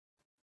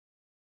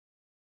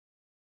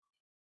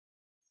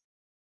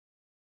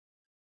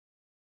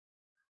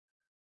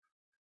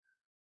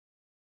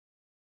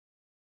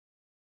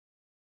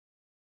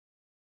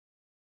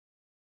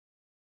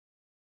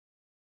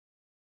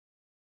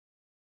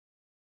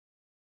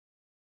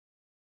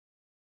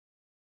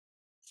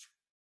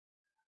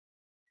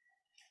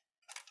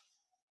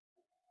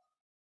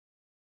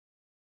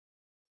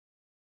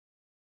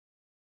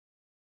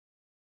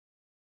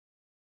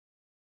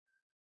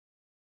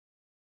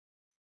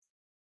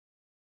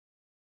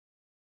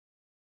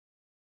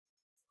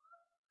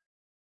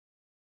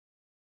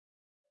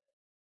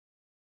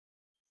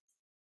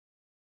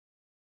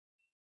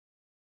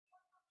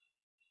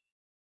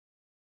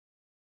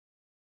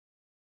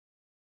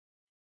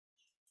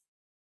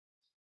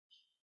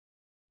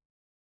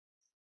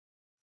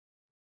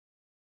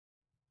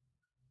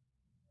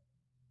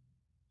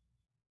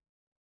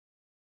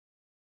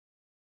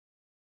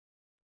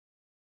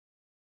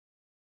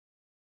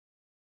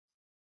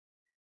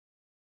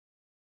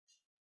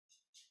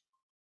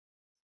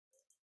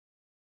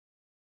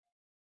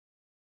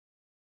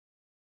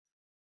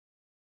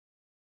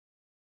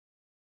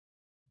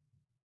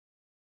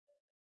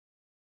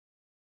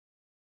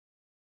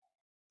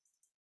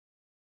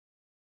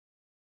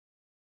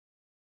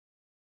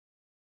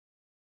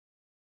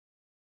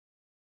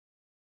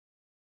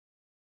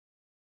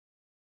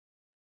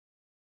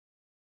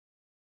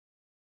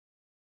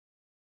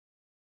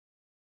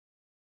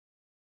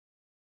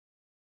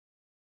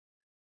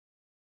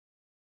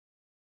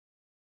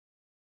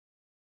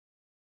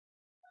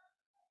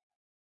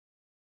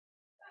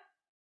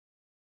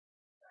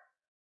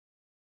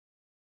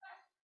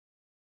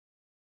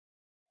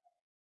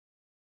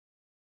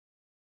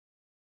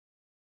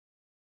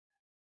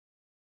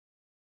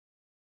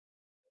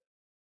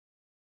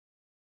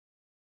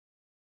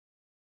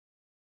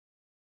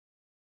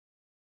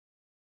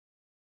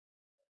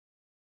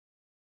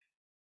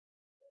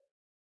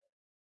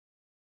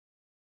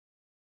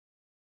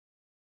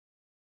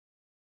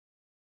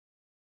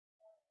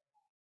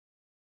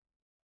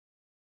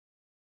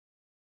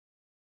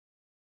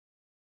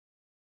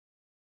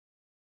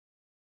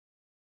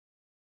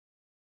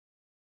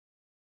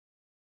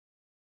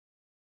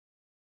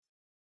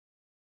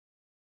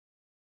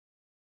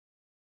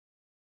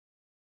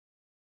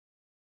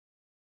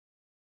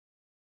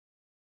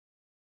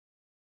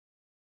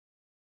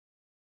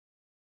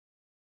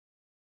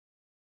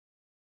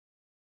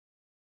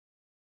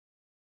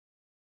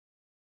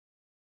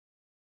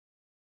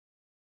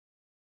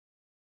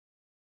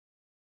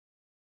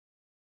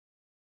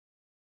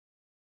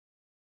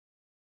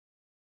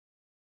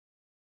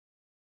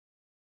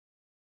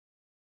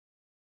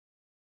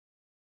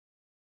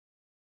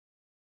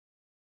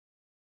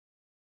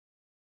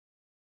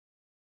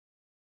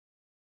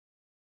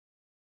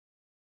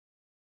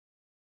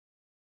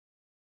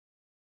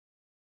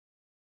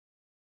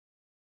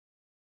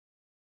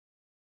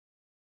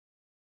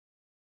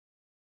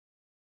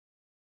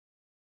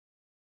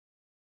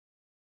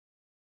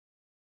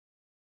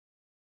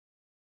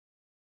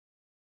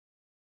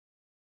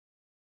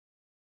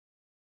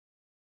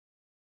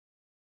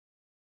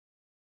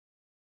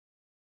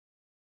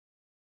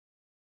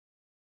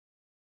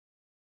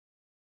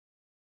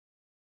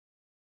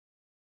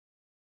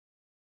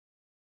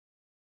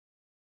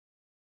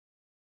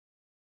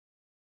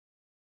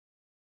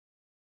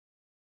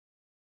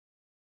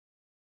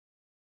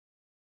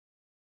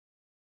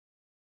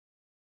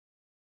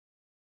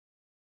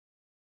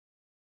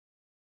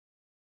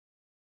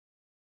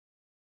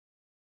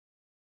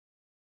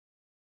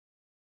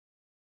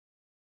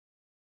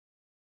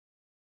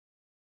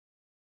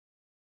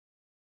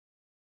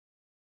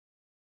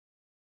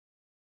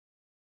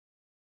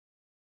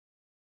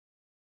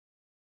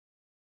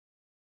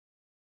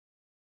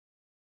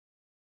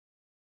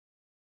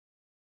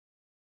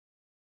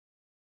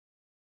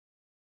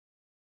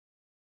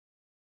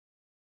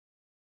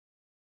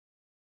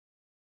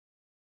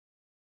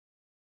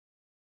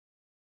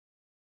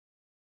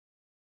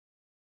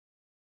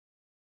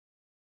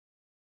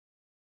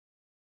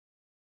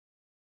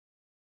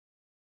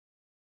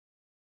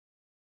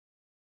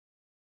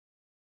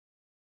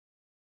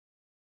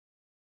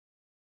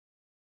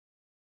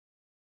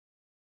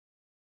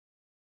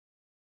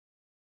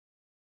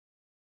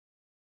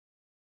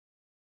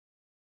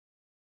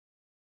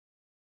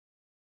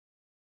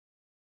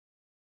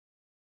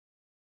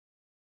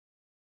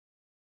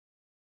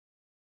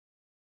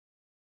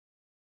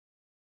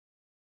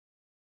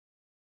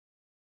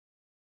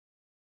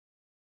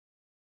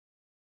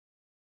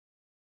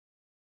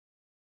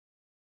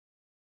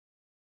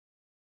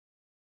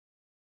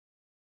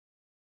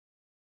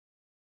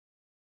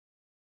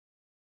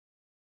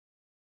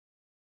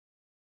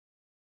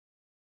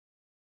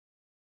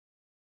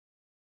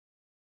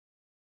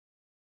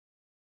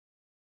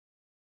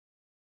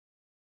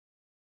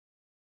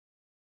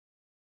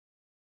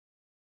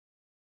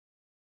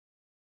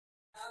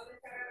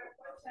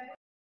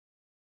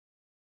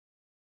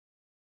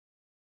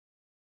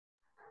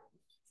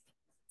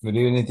Good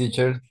evening,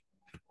 teacher.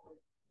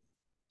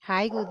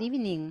 Hi, good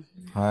evening.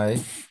 Hi,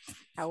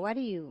 How are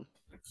you?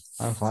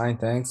 I'm fine,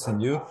 thanks.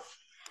 And you?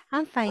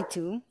 I'm fine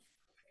too.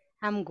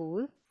 I'm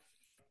good.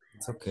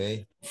 It's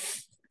okay.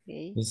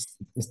 Okay.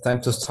 It's time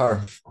to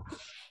start.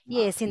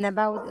 Yes, in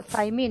about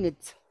 5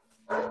 minutes.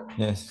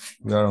 Yes,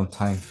 we are on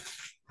time.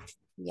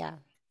 Yeah.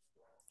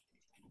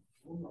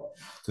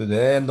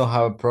 Today I don't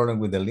have a problem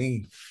with the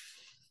link.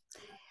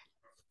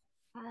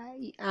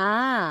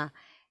 Ah,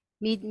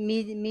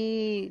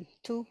 me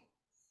too.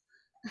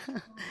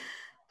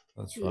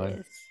 That's right.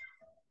 Yes.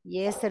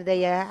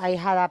 Yesterday I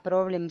had a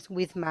problems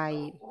with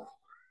my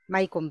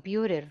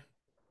computer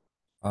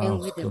Ah, and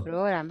with the so,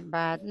 program,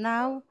 but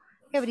now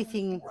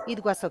everything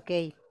it was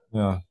okay.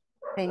 yeah,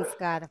 Thanks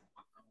God.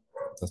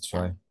 that's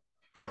Yeah. right.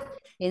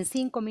 En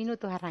 5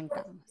 minutos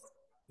arrancamos.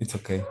 It's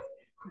okay.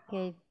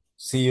 Okay.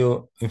 See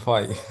you in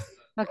five.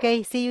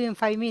 Okay. See you in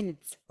 5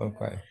 minutes.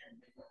 Okay.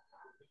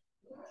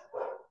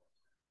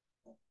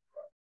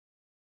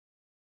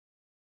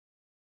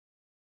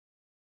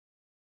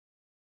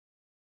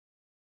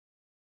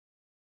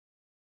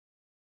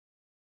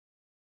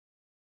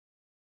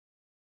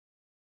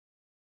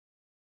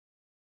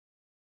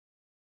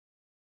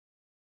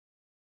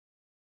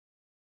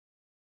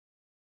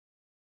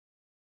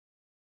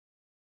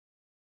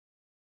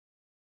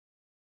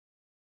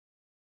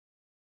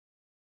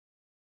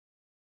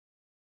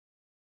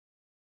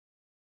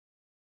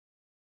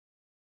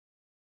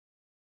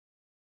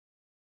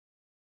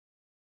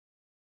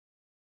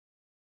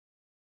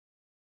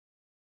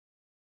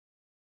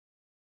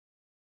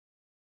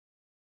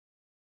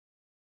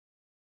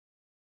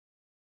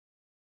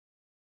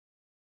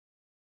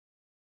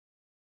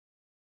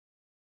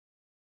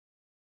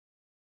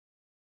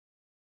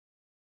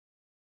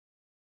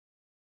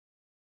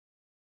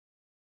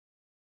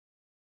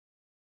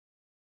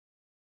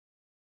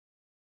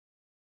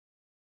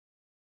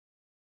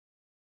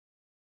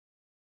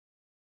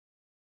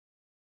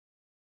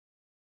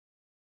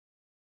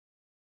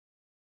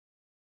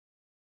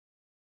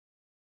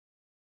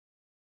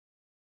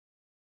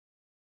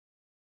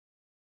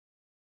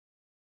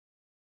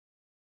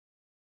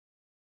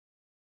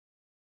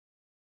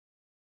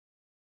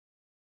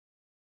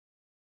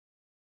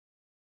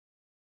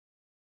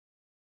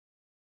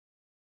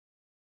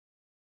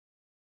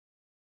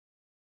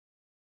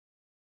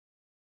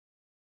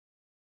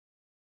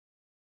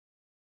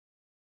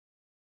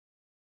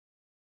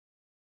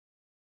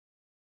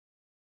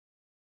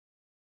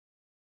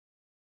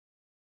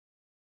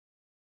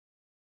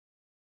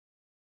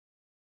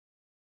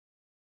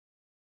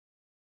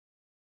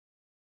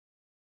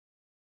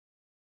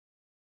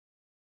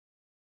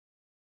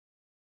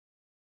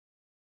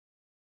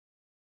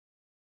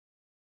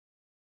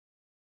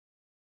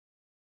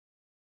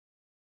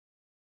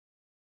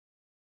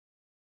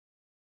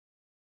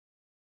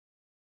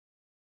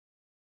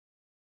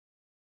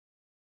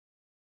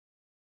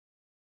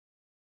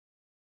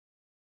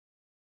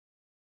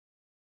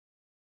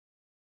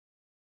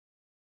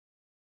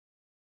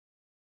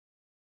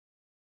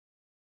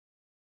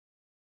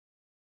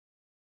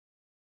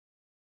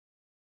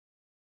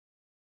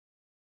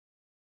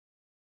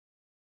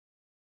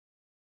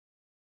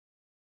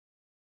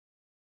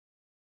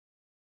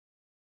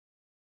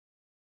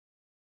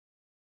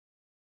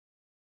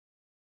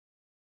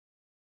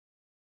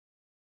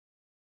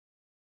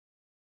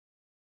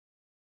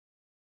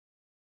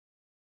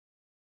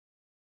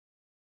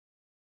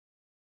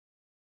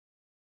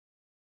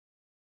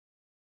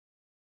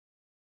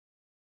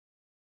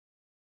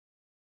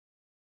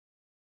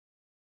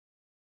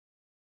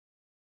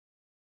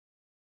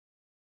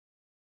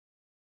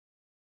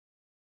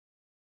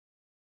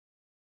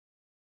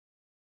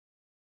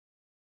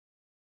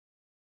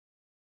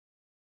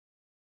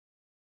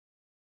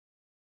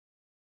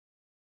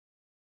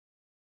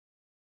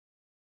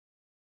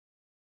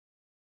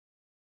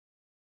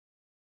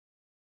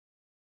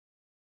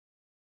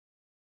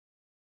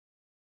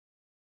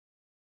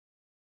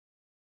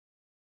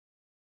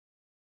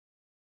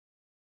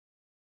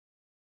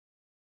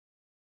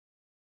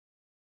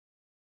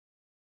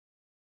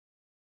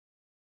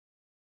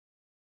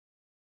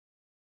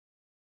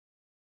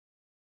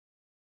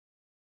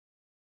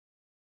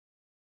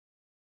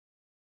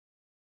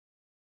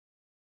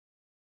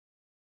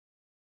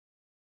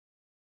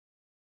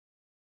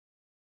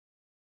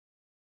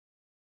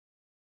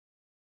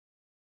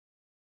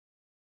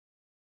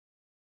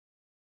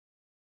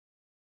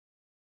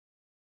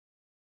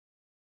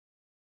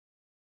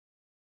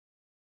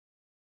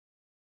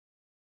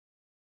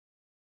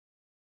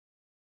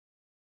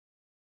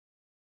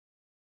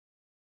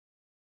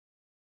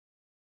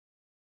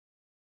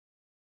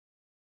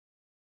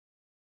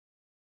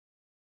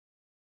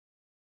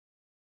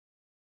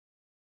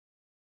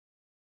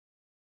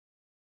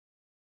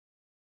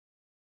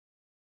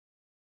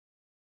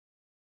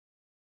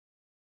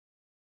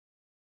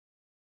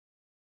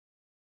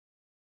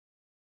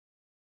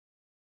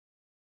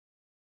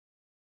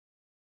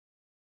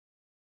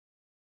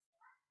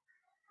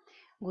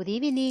 Good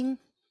evening.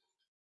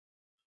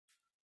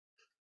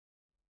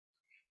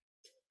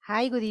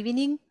 Hi, good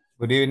evening.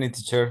 Good evening,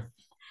 teacher.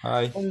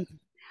 Hi.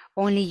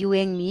 Only you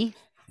and me.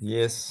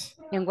 Yes.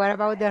 And what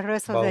about the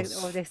rest of Boss.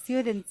 the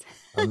students?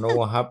 I don't know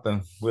what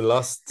happened. We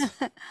lost.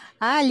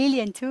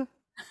 Lillian too.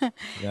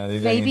 Yeah,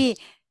 Lilian Maybe is.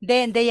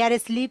 then they are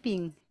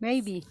sleeping.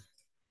 Maybe.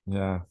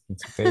 Yeah,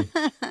 it's okay.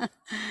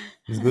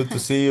 It's good to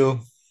see you.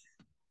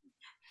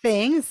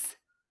 Thanks.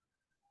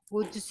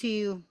 Good to see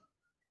you.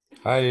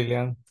 Hi,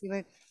 Lilian.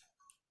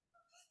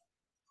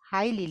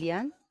 Hi,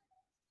 Lillian.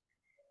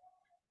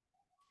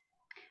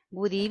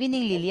 Good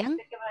evening, Lillian.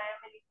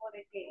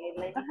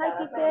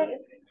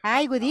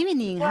 Hi, good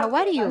evening. How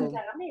are you?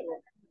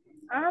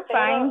 I'm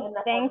fine,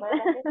 thanks.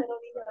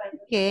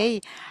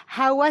 Okay.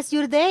 How was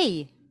your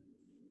day?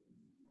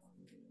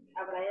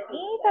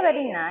 It's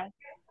very nice.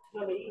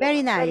 Very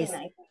Very nice.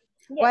 nice.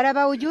 What Yes.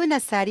 about you,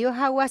 Nazario?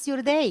 How was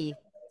your day?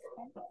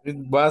 It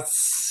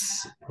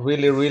was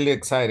really, really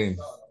exciting.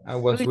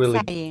 Really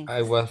exciting.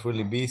 I was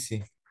really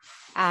busy.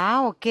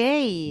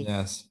 Okay.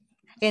 Yes.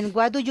 And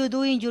what do you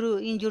do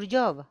in your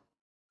job?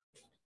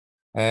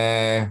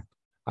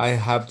 I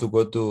have to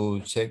go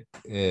to check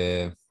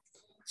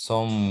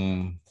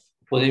some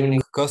Good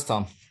evening.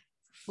 custom.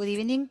 Good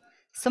evening.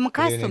 Some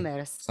Good evening.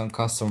 customers. Some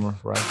customers,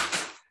 right?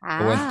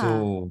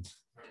 Ah.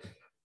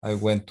 I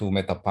went to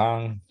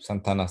Metapan,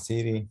 Santana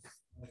City.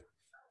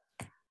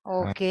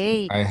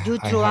 Okay. I You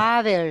I have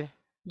travel.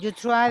 You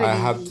travel I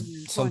have to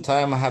in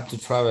sometime I have to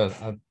travel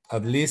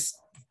at least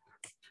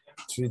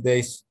 3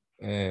 days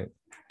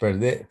per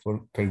day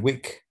per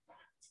week.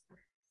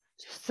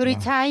 three Yeah,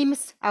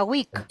 times a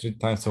week. 3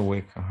 times a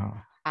week.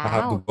 I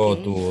have to go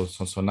Okay. to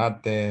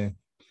Sonsonate,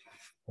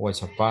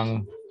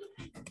 Huachapan,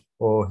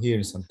 or here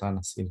in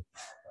Santana City.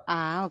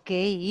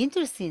 Okay.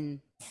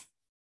 Interesting. That's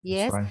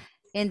Yes. right.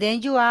 And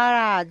then you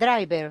are a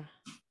driver.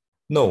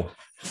 No,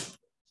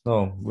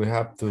 we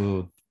have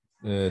to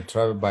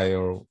travel by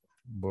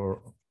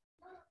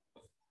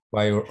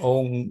your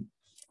own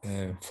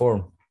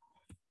form,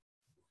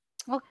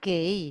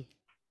 Okay.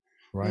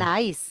 right?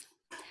 Nice.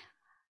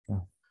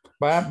 Yeah.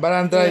 But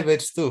I'm Yeah.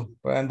 drivers too.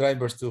 But I'm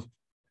drivers too.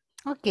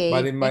 Okay.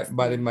 But in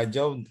Excellent. my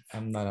job,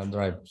 I'm not a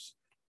driver.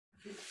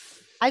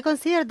 I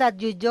consider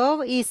that your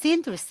job is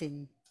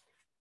interesting.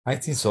 I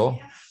think so.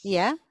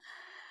 Yeah.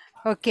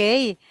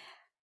 Okay.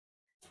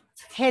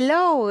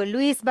 Hello,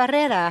 Luis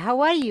Barrera.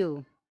 How are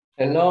you?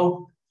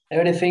 Hello.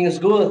 Everything is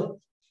good.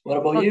 What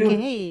about you?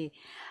 Okay.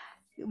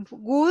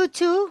 Good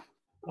too.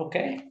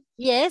 Okay.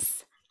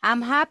 Yes.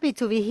 I'm happy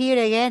to be here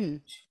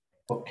again.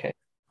 Okay.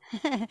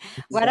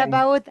 What Same.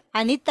 about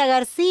Anita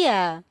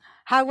Garcia?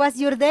 How was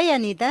your day,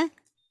 Anita?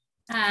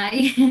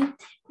 Hi.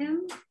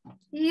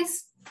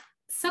 It's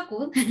so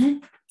good.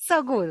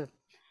 So good.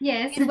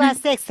 Yes. It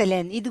was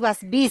excellent. It was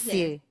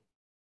busy.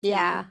 Yes.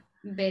 Yeah.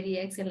 Very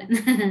excellent.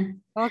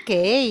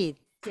 Okay.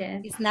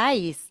 Yes. It's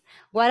nice.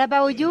 What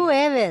about you,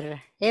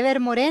 Ever? Ever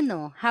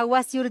Moreno, how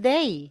was your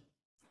day?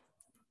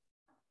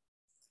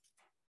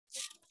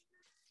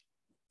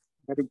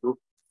 Very good.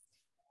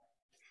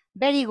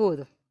 Very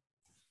good.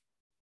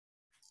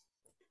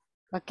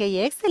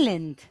 Okay,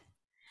 excellent.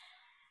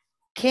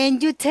 Can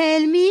you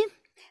tell me,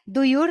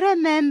 do you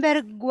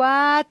remember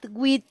what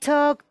we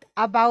talked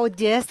about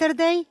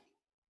yesterday?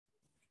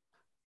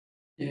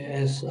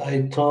 Yes,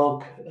 I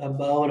talk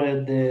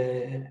about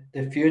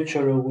the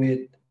future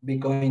with be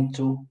going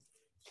to.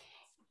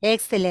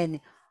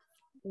 Excellent.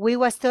 We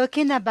was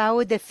talking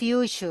about the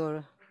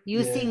future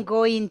using Yeah.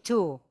 going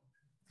to.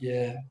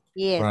 Yeah.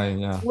 Yes. Right,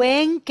 yeah.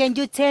 When, can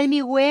you tell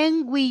me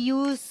when we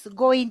use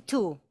going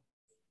to?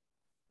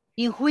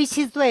 In which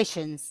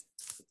situations?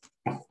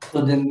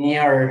 To the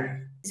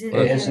near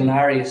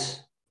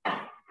scenarios.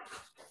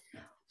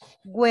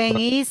 When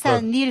it's a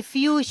But near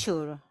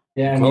future.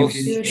 Yeah. Near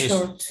close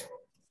future. is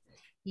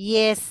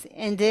Yes,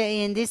 and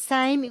in this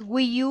time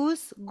we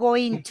use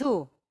going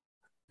to.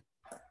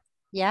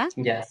 Yeah?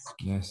 Yes.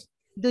 yes.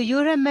 Do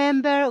you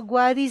remember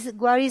what is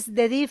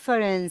the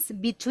difference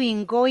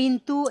between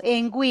going to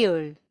and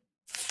will?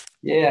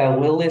 Yeah.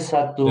 Will is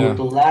Yeah.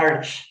 to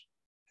large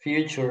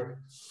future.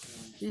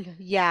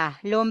 Yeah,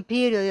 long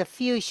period of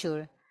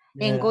future.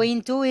 And Yeah.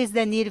 going to is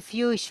the near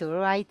future,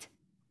 right?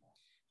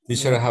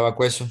 Teacher, I have a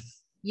question.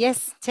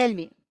 Yes, tell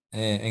me.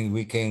 And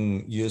we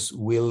can use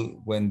will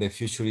when the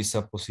future is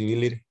a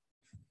possibility.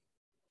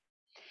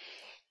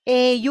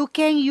 You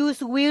can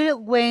use will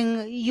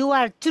when you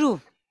are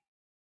true.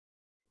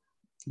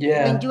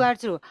 Yeah. When you are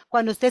true.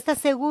 Cuando usted está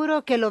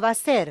seguro que lo va a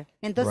hacer,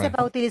 entonces Right.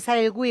 va a utilizar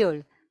el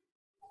will.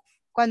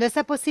 Cuando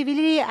esa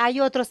posibilidad hay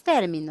otros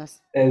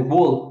términos. El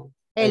will.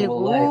 El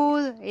will like.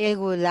 would, el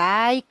would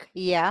like,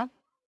 yeah.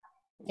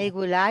 El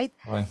would like.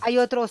 Right. Hay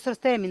otros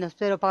términos,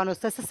 pero cuando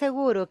usted está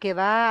seguro que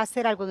va a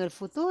hacer algo en el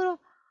futuro,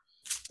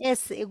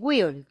 es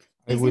will.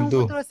 I Y si es will un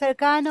do. futuro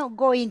cercano,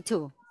 going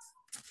to.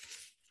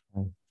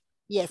 Right.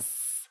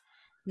 Yes.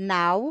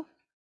 Now,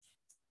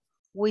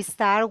 we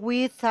start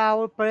with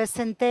our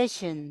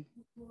presentation.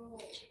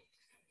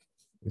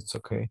 It's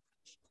okay.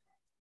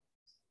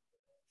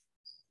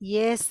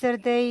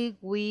 Yesterday,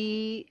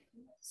 we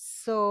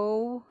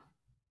saw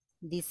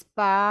this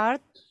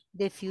part,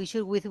 the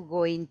future with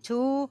going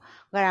to,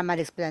 grammar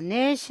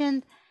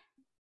explanation,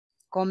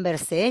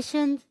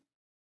 conversation,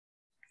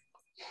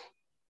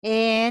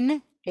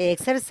 and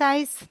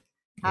exercise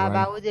Right.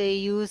 about the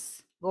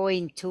use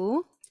going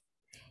to,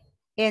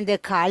 and the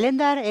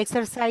calendar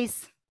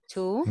exercise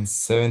too. And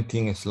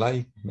 17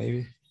 slide,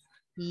 maybe,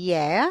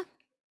 Yeah,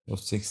 or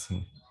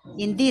 16.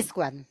 in this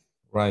one.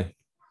 Right.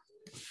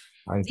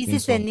 I This think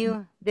is so.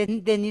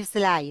 the new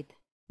slide.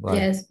 Right.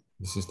 Yes.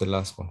 This is the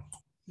last one.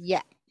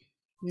 Yeah.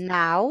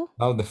 Now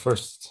Now the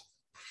first.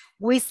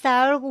 we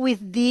start with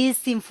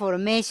these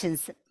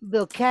informations.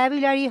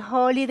 Vocabulary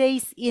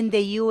holidays in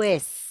the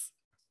US.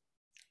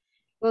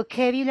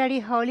 Vocabulary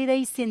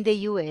holidays in the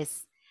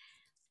US.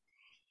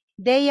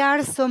 There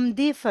are some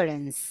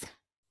difference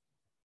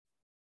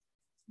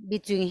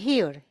between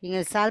here in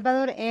El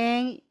Salvador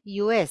and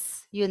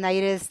US,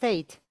 United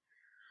States.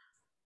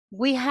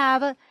 We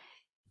have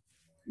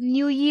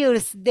New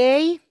Year's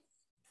Day.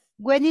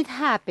 When it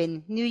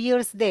happened, New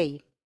Year's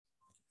Day?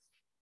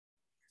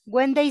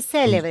 When they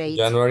celebrate?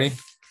 January.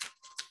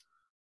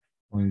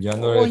 On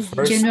January On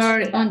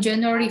 1st. On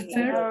January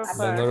 1st.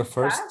 January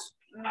 1st.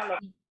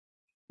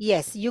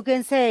 Yes, you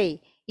can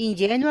say in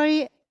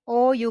January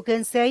or you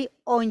can say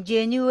on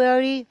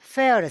January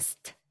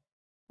 1st.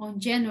 On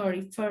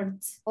January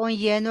 1st. On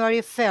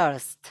January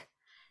 1st.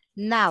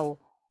 Now,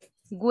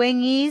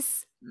 when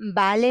is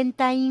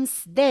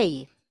Valentine's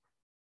Day?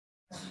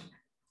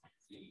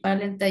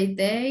 Valentine's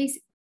Day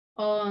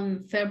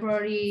on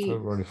February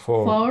February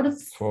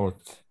 4th.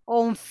 4th.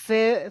 On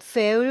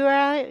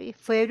February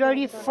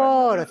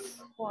 4th.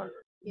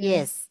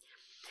 Yes.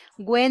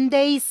 When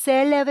they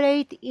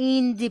celebrate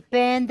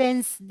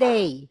Independence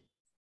Day?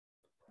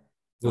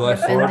 July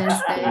 4th.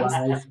 Independence Day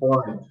July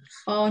 4th.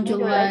 on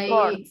July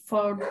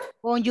 4th.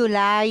 On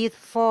July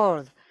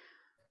 4th.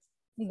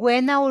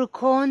 When our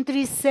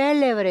country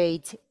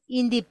celebrates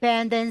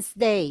Independence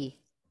Day?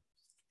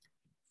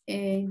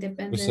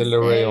 Independence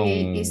celebrate Day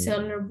on is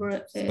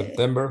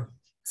September.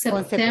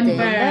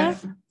 September.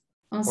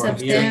 On Or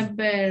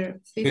September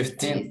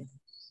 15th.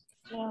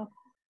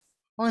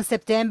 On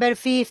September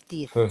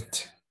 50th.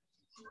 5th.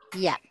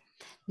 Yeah.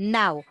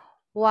 Now,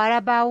 what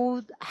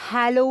about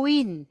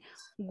Halloween?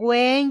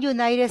 When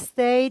United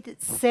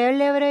States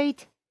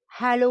celebrate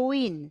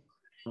Halloween?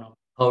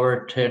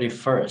 October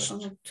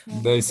 31st.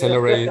 They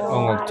celebrate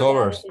on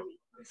October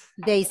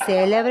They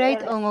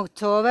celebrate on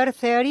October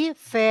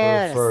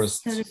 31st.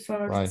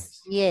 1st. Right.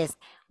 Yes.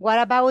 What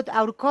about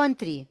our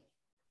country?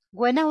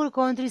 When our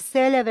country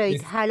celebrates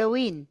It's-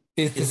 Halloween?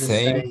 It's the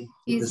same.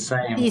 The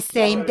same. The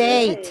same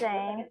date.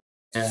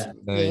 Yeah.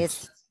 date.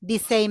 Yes, the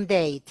same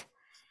date.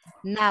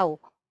 Now,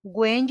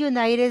 when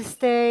United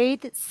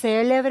States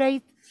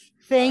celebrate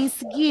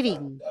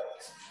Thanksgiving?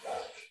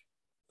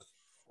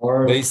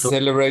 Or They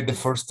celebrate the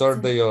first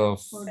Thursday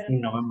of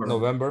in November.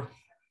 November.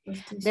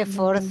 The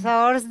fourth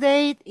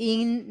Thursday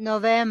in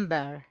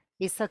November.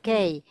 It's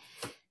okay.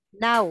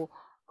 Now,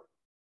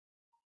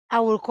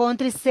 our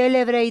country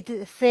celebrate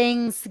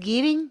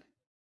Thanksgiving?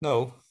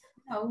 No,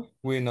 Oh,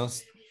 we not.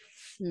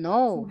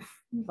 No,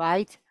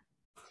 right?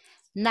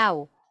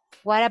 Now,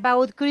 what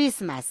about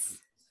Christmas?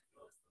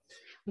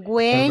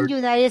 When December.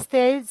 United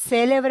States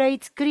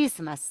celebrates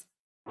Christmas?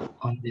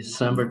 On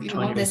December On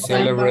 25th. We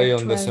December celebrate on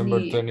 20 December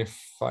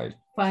 25th,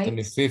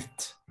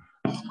 25th.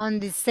 On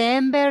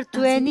December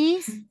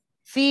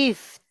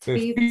 25th.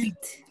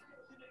 5th.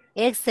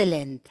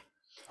 Excellent.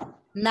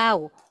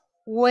 Now,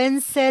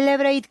 when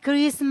celebrate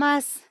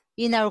Christmas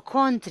in our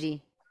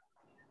country?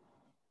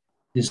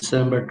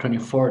 December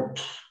 24th.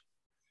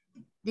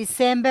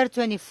 December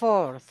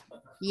 24th.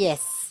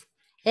 Yes,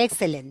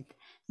 excellent.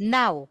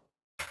 Now,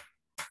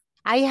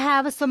 I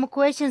have some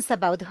questions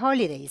about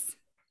holidays.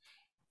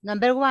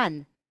 Number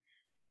one,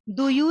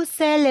 do you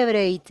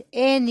celebrate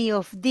any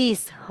of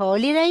these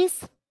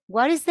holidays?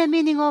 What is the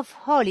meaning of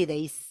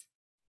holidays?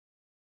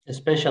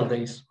 Special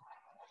days.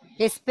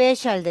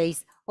 Special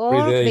days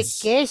or days.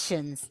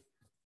 vacations.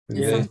 Three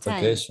In days some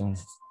time. vacation.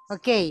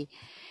 Okay.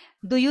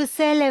 Do you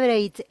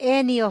celebrate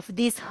any of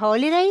these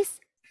holidays?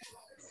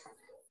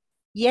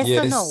 Yes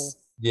or no?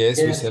 Yes,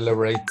 we Yes.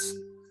 celebrate.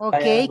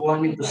 Okay. I am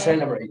going to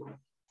celebrate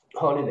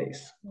holidays.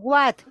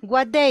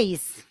 What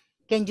days?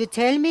 Can you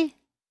tell me?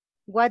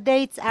 What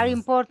dates are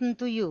important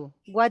to you?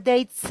 What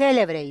dates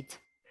celebrate?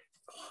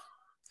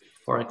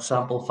 For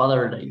example,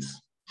 Father's Days.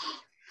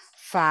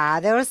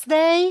 Father's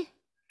Day.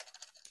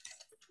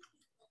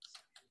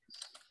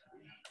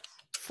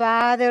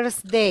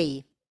 Father's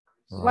Day.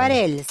 What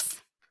Right.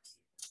 else?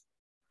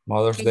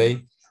 Mother's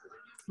Day.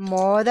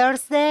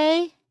 Mother's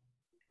Day.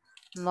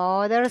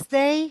 Mother's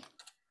Day.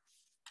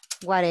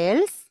 What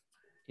else?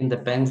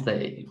 Independence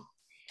Day.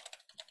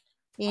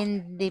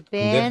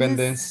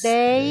 Independence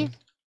Day.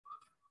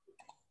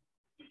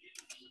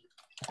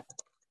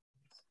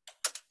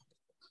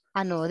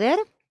 Another?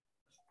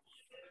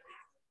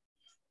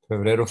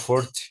 Febrero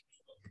 4th.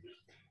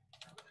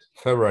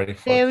 February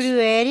 4th.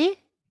 February.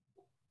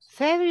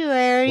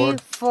 February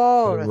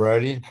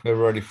 4th.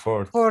 February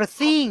 4th.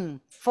 14th.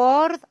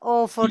 4th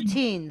or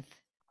 14th?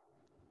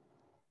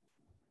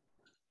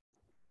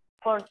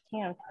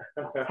 14th.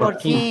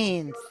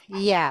 14th.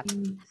 Yeah.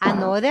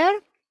 Another?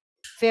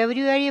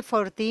 February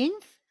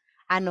 14th.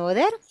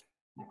 Another.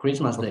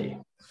 Christmas Day.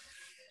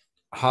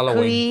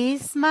 Halloween.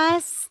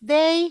 Christmas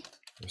Day.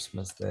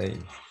 Christmas Day.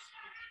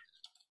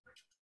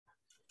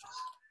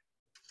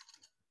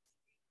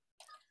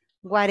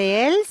 What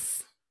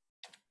else?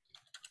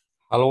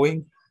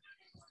 Halloween.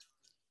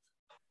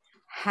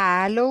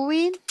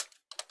 Halloween.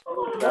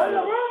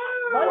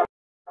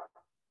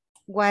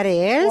 What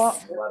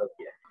else?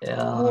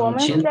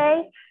 Women's Chil-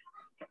 Day.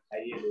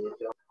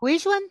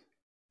 Which one?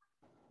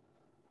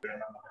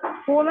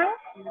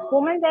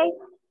 Women's Day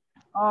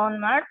on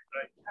March.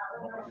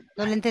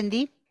 No lo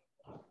entendí.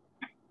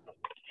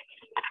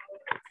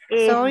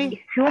 Is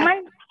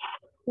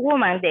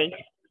Woman Day.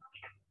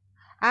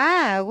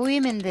 Ah,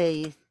 Women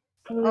Day.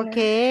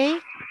 Okay.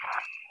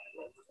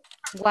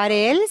 What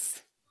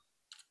else?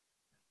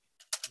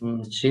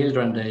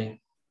 Children Day.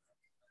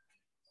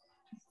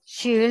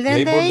 Children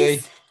Labor Day.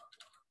 Days.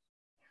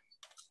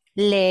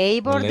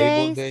 Labor Labor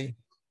Days. Day.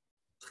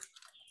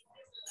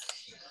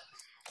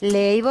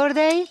 Labor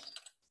Day.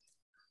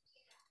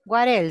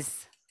 What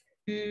else?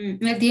 El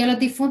día de los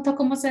difuntos,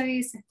 ¿cómo se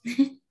dice?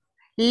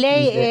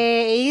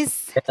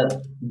 Is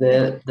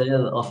The death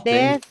of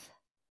day.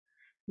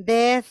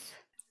 death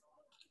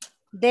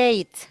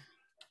date.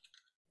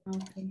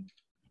 Okay.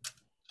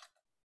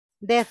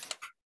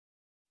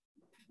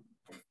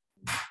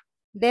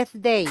 Death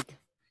date.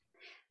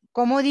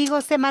 ¿Cómo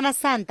digo Semana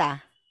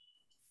Santa?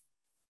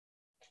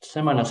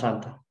 Semana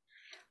Santa.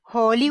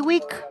 Holy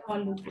Week.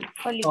 Oh,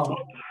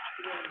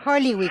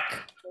 Holy Week.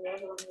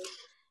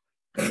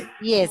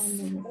 Yes.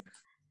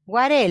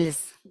 What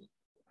else?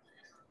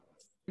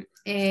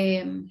 What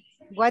En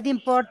las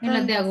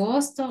important? de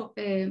agosto.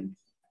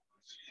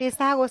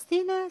 Fiestas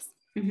agostinas.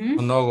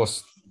 On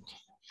August.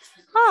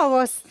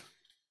 August.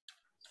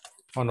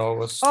 On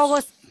August.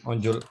 August. On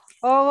July.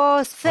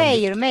 August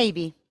fair,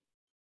 maybe.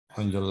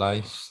 On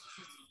July.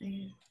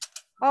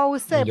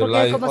 August fair, On porque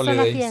July como son las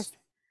holidays. fiestas.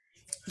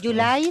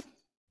 July.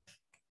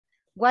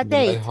 What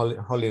July date?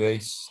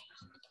 holidays.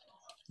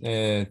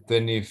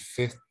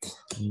 25th.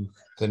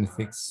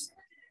 26th.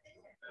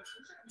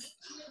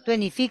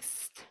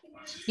 25th.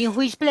 In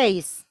which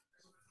place?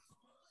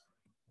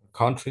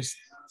 Countries.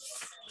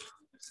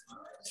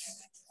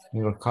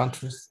 In your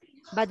countries.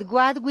 But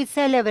what we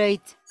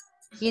celebrate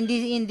in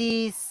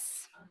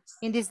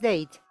this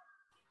date?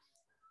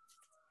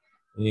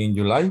 In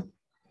July.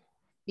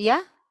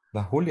 ¿Ya?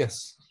 Las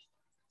Julias.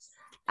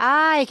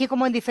 Ah, es que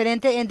como en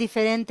diferentes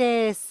Different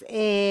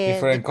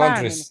departments.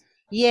 countries.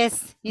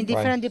 Yes, in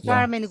different Right, yeah.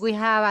 departments we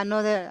have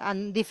another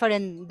and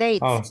different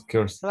dates. Oh, of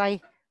course.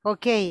 Right.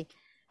 Okay.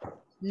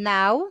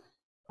 Now,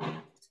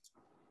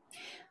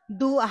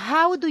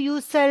 how do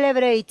you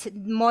celebrate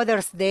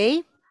Mother's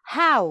Day?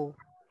 How?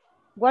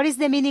 What is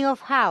the meaning of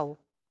how?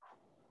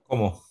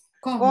 ¿Cómo?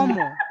 ¿Cómo?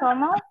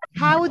 ¿Cómo?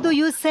 How do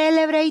you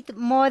celebrate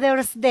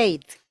Mother's Day?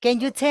 Can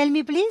you tell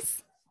me,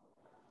 please?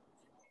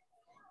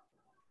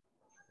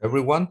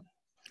 Everyone?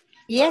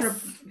 Yes.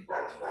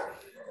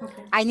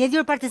 Okay. I need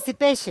your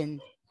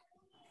participation.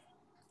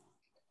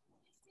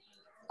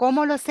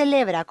 ¿Cómo lo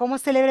celebra? ¿Cómo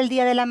celebra el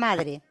Día de la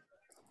Madre?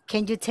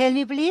 Can you tell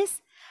me,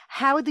 please?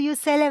 How do you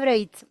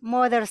celebrate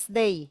Mother's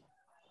Day?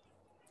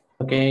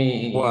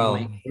 okay. Well.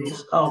 In my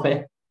case,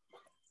 okay.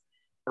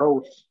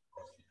 Rose.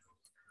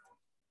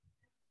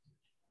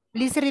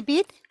 Please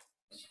repeat.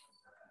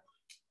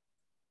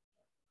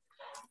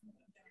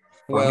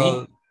 For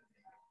me?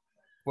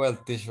 Well,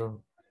 teacher.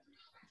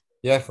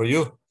 Yeah, for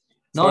you.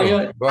 No, Sorry.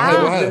 you Go ahead,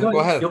 Ah. go ahead, go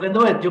ahead. You can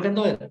do it. You can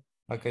do it.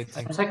 Okay, A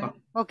thanks. second.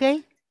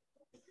 Okay.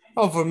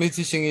 Oh, for me,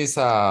 teaching is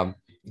a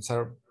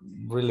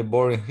really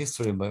boring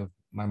history, but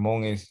my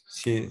mom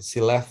she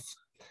left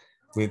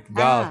with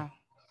God. Ah.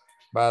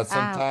 But Ah,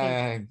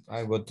 sometimes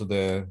I go to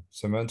the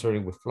cemetery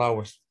with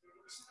flowers.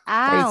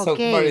 Ah, But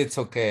okay. it's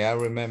okay. I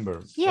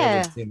remember Yeah,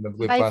 everything that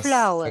we by passed.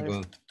 flowers.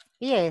 Good.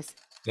 Yes.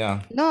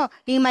 Yeah. No,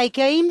 in my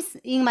case,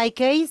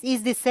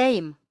 it's the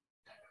same.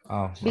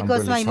 Oh,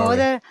 Because I'm really my sorry.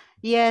 mother,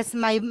 yes,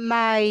 my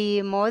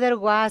mother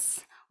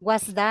was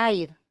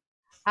died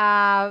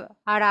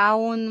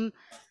around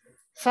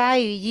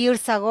 5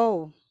 years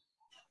ago.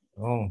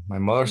 Oh, my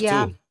mother's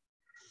Yeah. too.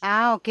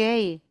 Ah,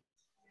 okay.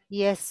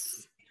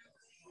 Yes.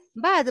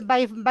 But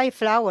by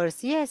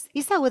flowers, yes,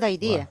 it's a good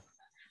idea.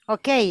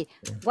 Okay,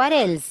 what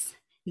else?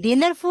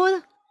 Dinner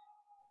food?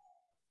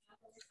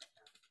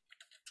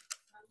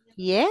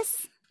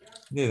 Yes,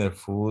 Dinner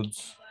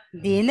foods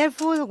dinner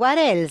food. What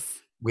else?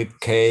 with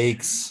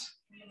cakes.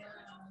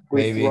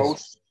 With Maybe.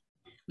 rose.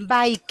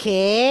 Buy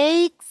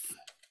cakes.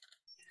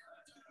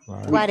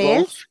 Right. With What rose.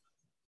 else?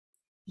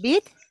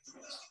 Bit?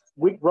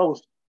 With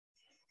rose.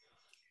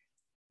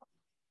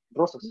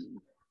 Roses.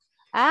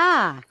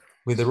 Ah,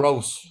 With the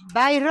rose.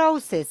 buy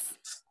roses.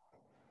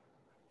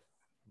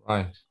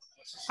 Right.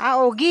 Ah,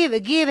 or give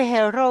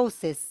her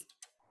roses.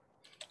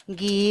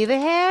 Give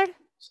her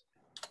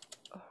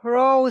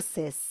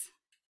roses.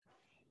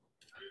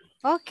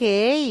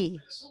 Okay.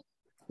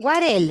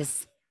 What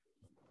else?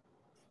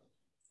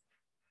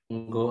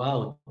 Go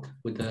out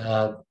with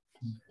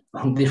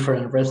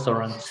different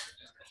restaurants.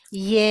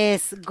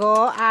 Yes,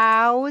 go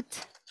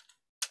out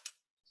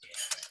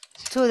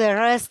to the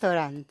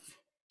restaurant.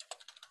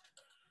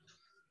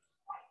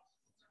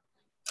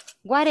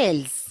 What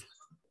else?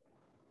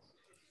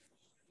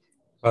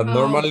 But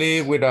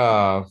normally with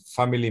a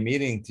family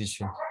meeting,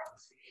 teacher.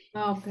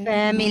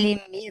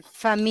 Okay.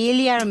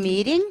 Familiar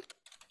meeting.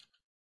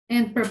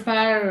 And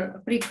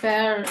prepare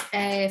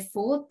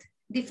food,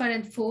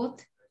 different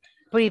food.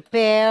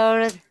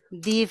 Prepare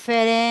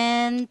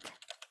different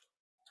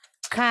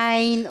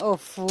kind of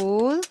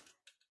food.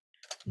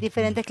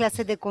 Diferentes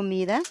clases de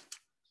comida.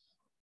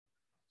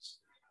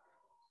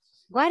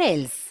 What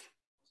else?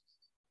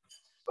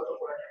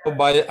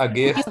 Buy a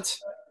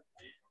gift.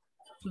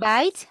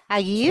 Buy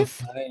a gift.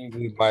 Sometimes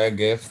we buy a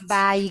gift.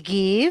 Buy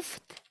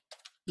gift.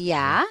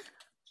 Yeah.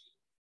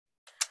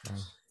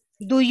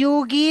 Do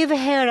you give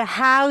her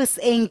hugs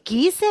and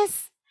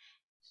kisses?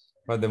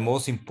 But the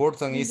most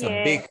important is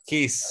a big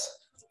kiss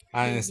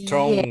and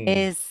strong.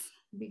 Yes.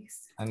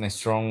 And a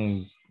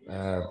strong.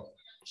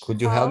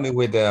 Could you help me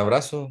with the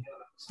abrazo?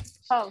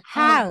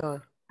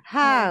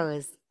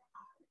 House.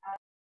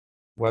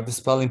 What the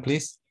spelling,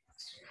 please?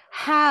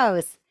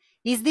 House.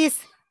 Is this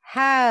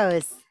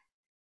house?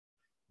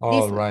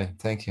 All right.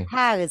 Thank you.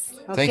 House.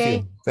 Okay. Thank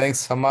you. Thanks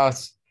so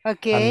much.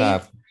 Okay. And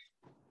a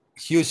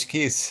huge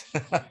kiss.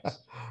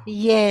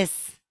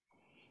 Yes.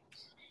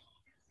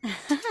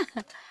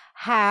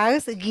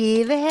 House,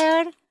 give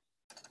her.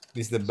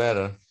 Is the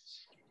better.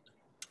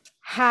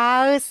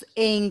 House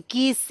and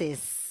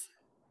kisses.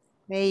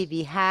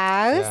 Maybe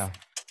house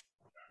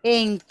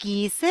and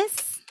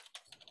kisses.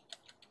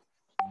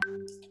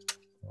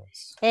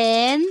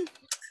 And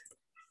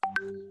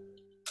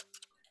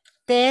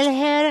tell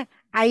her,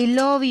 I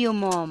love you,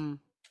 Mom.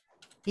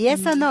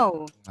 Yes or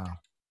no?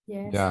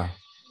 Yes. Yeah.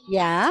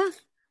 Yeah.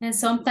 And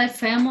sometimes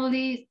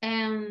family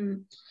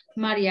and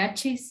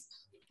mariachis.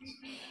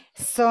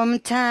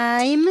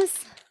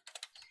 Sometimes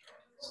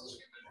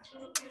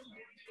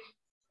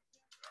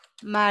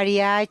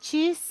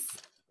mariachis.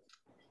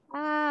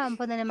 Vamos a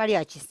ponerle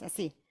mariachis,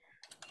 así.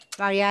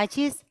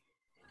 Mariachis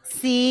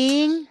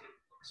sing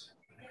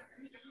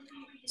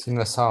Sing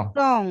a song.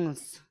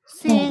 songs.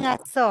 Sing a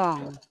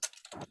song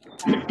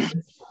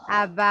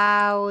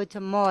about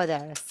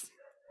mothers.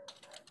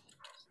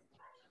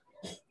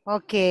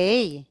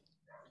 Okay.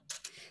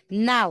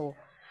 Now,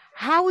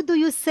 how do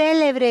you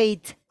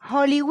celebrate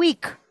Holy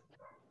Week?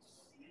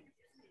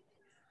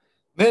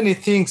 Many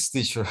things,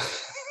 teacher.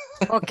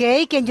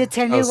 Okay, can you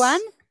tell me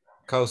one?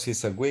 Because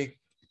it's a week.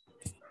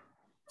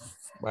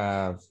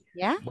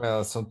 Yeah.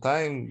 Well,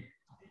 sometimes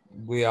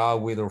we are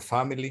with our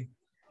family.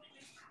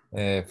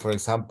 For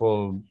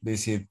example,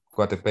 visit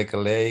Coatepec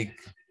Lake,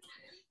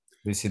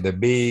 visit the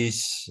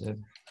beach,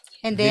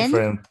 And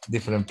then?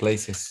 Different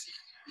places.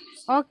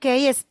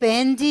 Okay,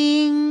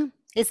 spending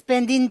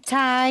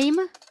time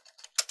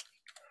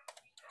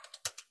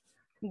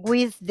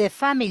with the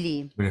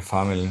family. With the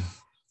family.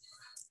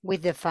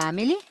 With the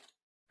family.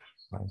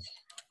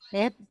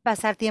 Right.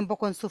 Pasar tiempo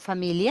con su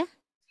familia.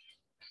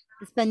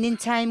 Spending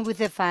time with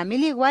the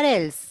family. What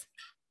else?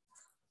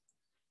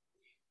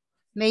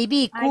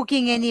 Maybe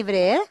cooking any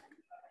bread.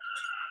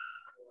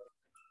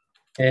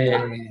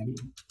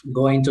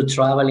 Going to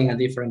travel in a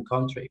different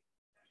country.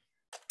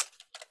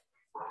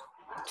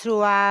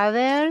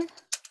 Travel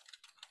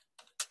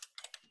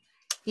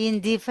in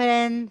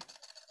different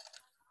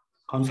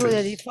countries. To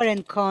the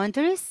different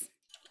countries.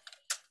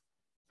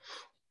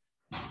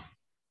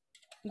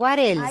 What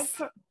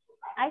else?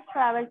 I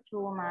travel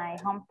to my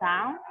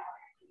hometown.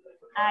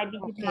 I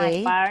visit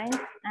my parents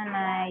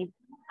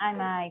and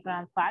my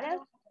grandfather.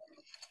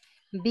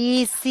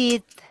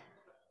 Visit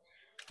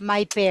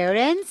my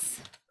parents.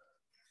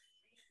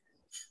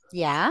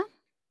 Yeah.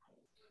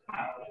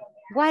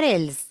 What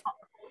else?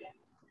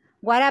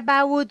 What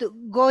about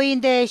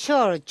going to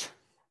church?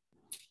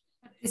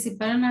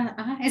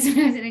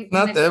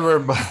 Not ever,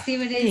 but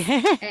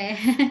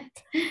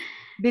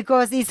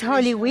because it's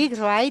Holy Week,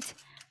 right?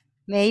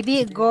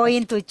 Maybe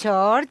going to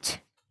church.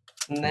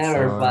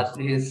 Never, but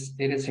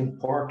it is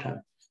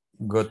important.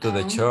 Go to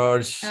the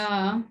church.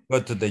 Go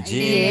to the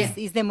gym. Yes,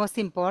 it's the most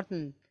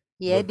important.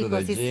 Yeah,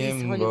 because it's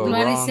Holy Week.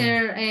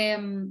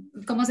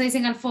 ¿Cómo se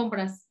dicen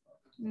alfombras?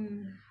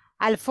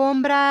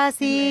 Alfombras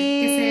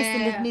is,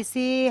 let me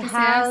see,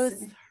 house.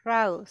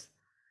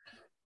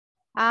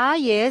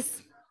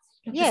 Yes.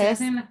 Lo que se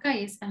hace en las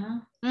calles.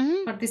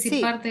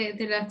 Participar de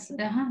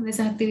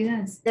esas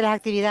actividades. De las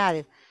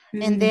actividades.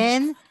 And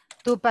then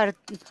to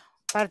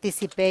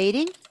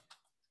participating.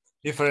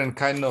 Different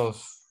kind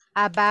of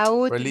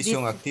about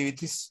religion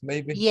activities,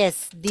 maybe.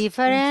 Yes,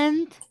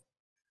 different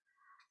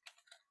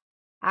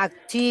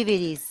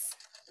activities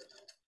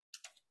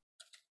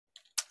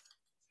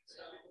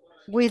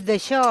with the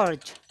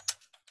church.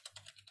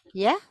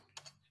 Yeah.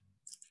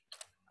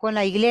 Con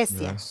la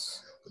iglesia.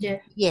 Yes. Yeah.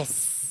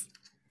 Yes.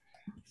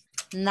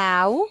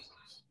 Now.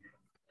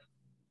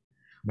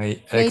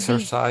 May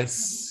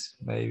exercise,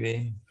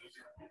 maybe.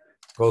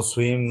 Go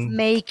swim.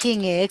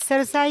 Making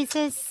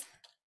exercises.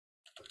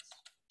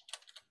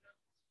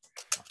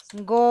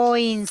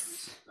 Going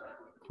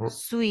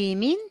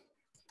Swimming,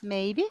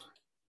 maybe.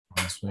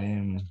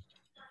 Swim.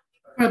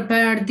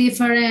 Prepare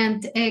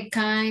different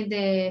kind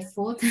of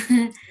food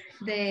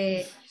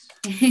de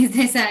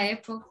esa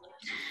época.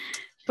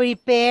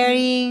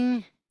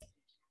 Preparing,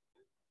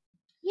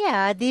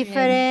 yeah,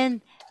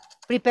 different,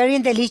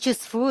 preparing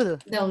delicious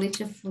food.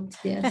 Delicious food,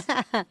 yes.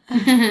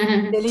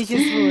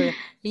 Delicious food,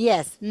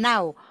 yes.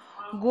 Now,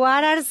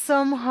 what are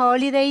some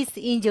holidays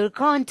in your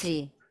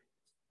country?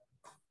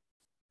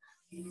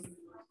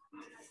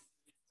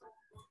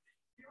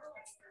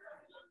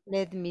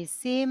 Let me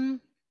see.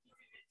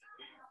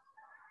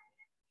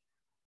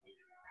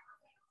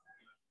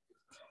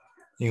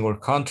 In our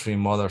country,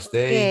 Mother's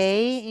Day.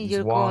 Okay, in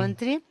your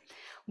country.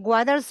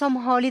 What are some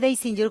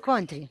holidays in your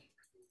country?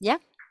 Yeah.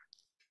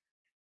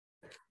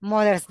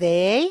 Mother's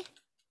Day.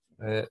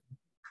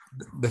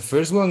 The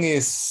first one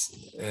is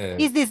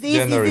the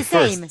January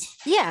 1st. same?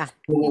 Yeah.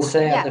 We'll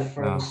say Yeah. the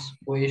first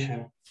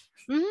question.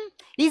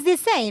 It's the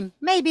same.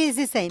 Maybe it's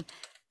the same.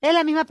 Es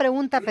la misma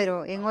pregunta,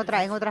 pero en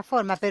otra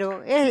forma,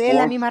 pero es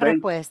la misma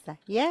respuesta.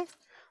 Yes.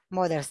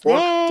 Mother's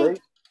Day.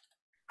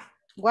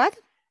 What?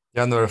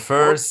 January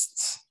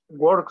 1st.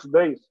 Works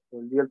days,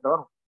 el día del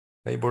trabajo.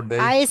 Labor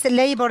Day. Es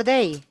Labor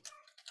Day.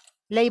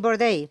 Labor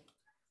Day.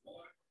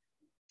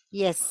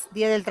 Yes,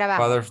 Día del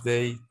Trabajo. Father's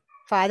Day.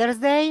 Father's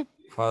Day.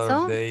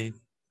 Father's Day.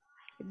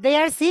 They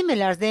are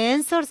similar. The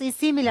answer is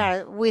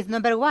similar with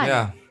number one.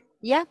 Yeah.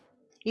 Yeah,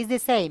 it's the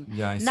same.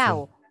 Yeah,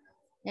 now,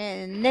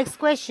 next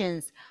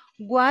questions.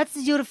 What's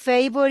your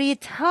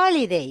favorite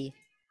holiday?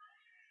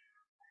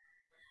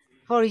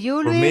 For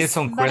you, For Luis? me, it's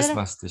on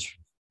Christmas, teacher.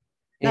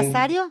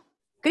 Nazario?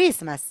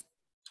 Christmas.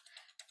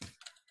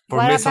 For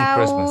what me, it's on about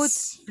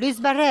Christmas. Luis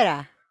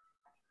Barrera?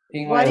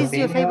 What is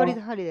your favorite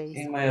holiday?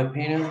 In my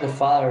opinion, the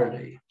Father's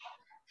Day.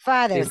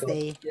 Father's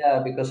Day.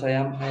 Yeah, because I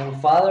am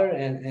father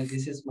and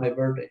this is my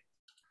birthday.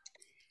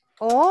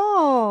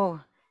 Oh,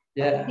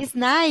 yeah, it's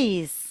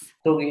nice.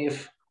 To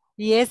give.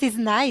 Yes, it's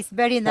nice.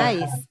 Very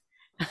nice.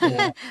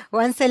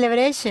 One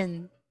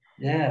celebration.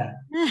 Yeah.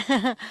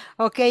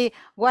 Okay,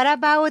 what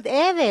about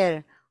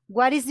Ever?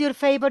 What is your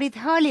favorite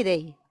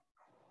holiday?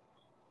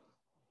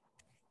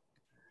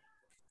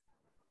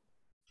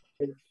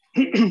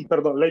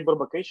 Perdón, Labor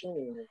Vacation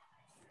and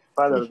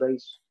Father's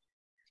Days.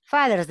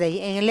 Father's Day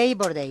and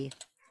Labor Day.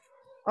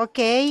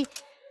 Okay.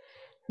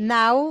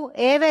 Now,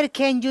 Ever,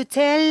 can you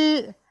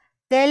tell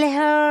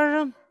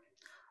her,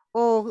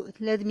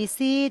 let me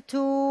see,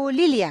 to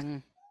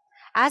Lillian.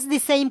 Ask the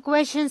same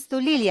questions to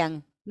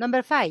Lillian.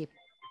 Number 5.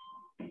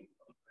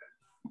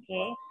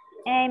 Okay.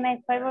 And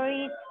my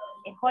favorite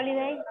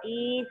holiday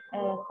is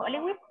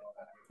Hollywood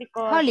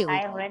because Hollywood.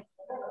 I read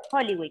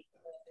Hollywood.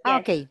 Yes,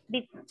 okay.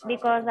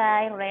 Because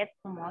I read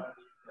so much.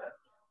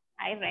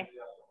 I read.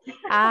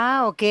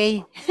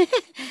 Okay.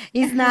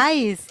 It's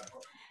nice.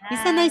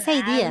 It's a nice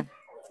idea.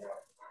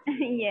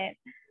 Yes.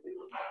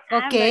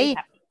 Okay.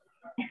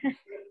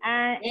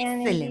 And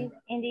in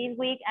this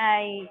week,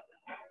 I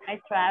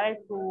traveled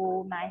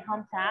to my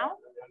hometown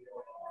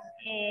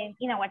in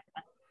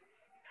Ahuachapán.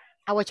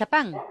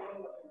 Ahuachapán?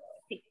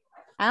 Sí.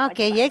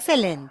 Okay,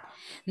 excellent.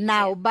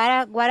 Now,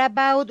 what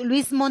about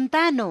Luis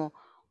Montano?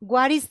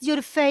 What is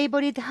your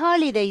favorite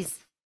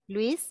holidays,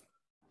 Luis?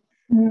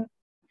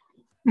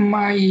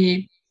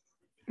 My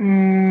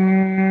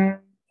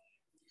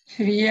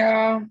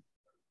sería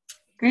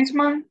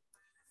Christmas.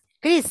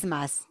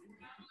 Christmas.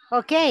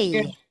 Okay.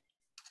 Yeah.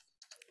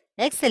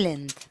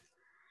 Excellent.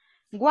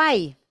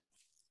 Why?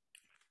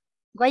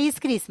 Why is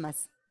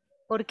Christmas?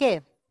 ¿Por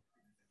qué?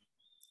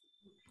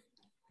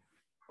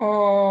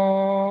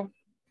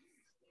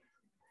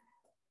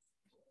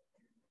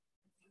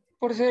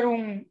 Por ser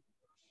un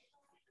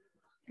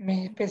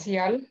mes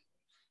especial.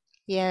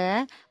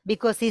 Yeah,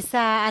 because it's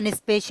an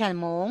special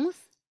month.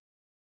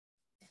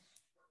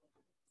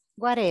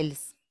 What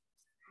else?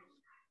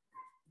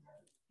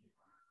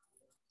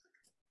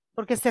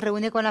 Porque se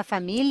reúne con la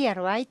familia,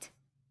 right?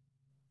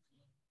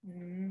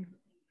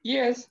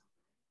 Yes.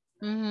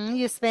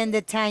 You spend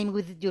the time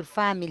with your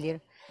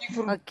family.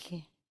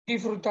 Okay.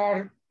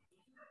 Disfrutar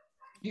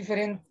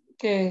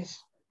diferentes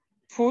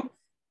food.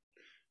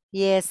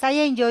 Yes, I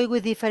enjoy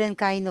with different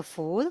kind of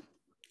food.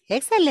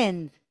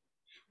 Excellent.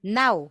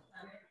 Now,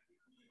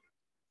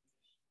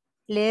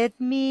 let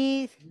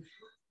me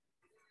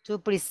to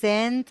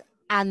present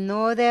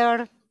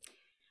another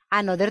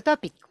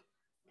topic.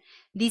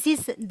 This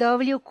is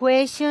W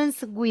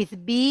questions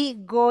with be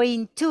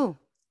going to.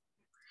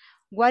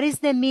 What is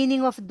the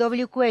meaning of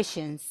W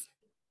questions?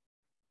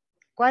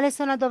 ¿Cuáles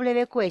son las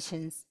W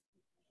questions?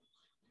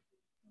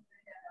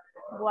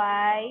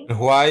 Why?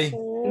 Why?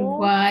 Who?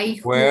 Why?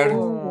 Where?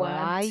 Who?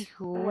 Why?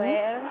 Who?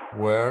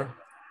 Where?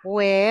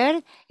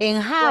 Where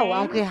and how, When.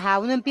 aunque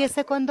how no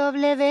empiece con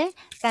W,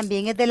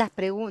 también es de las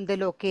preguntas,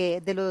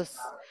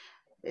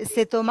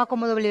 se toma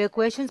como W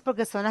questions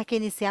porque son las que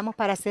iniciamos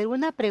para hacer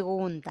una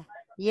pregunta.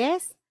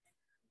 Yes?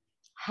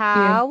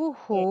 How,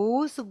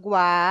 whose,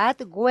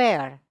 what,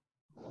 where.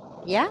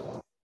 Yeah?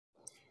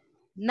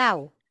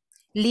 Now,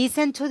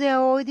 listen to the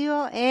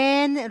audio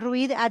and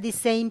read at the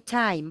same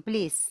time,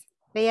 please.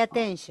 Pay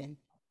attention.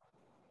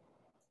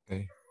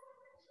 Okay.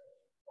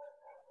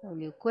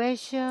 W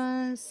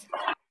questions.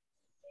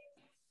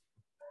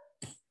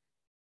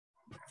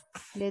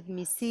 Let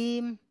me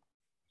see.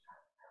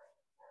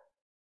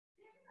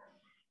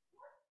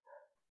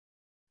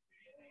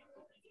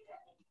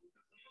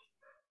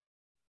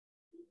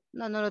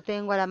 No lo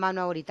tengo a la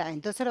mano ahorita.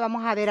 Entonces lo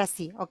vamos a ver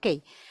así.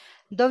 Ok.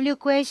 W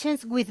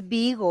questions with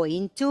be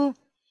going to.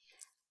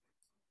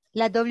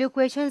 Las W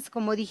questions,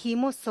 como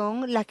dijimos,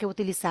 son las que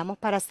utilizamos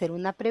para hacer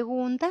una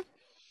pregunta.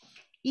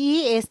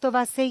 Y esto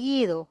va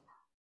seguido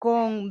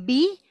con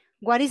be.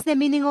 What is the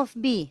meaning of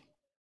be?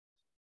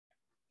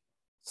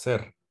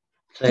 Ser.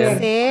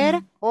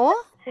 Ser o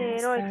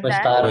Cero, O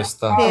estar. O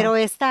estar. está. ser o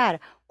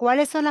estar.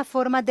 ¿Cuáles son las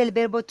formas del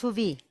verbo to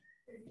be?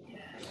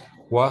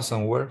 Was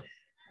and were.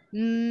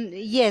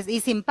 Yes,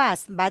 it's in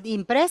past, but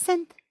in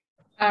present,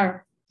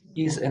 Are.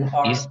 Is and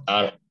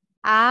are.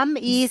 am,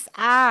 is,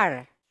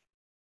 are.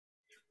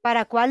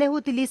 ¿Para cuáles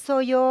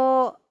utilizo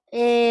yo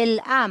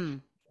el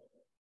am?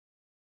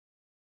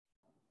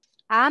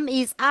 Am,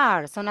 is,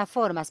 are son las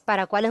formas.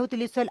 ¿Para cuáles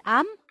utilizo el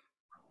am?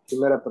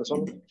 Primera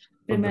persona.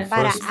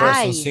 Para First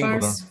person I.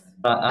 singular.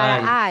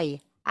 Para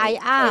I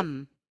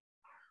am.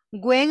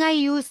 When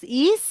I use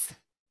is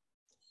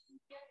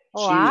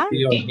o She, are,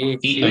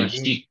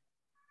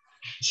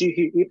 she,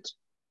 he, it.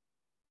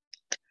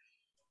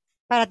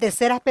 para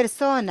terceras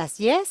personas,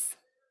 yes?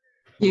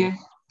 Yes.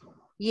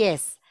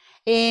 Yes.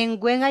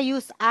 And when I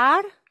use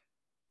are,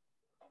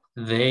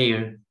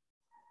 There.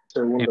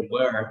 Segunda.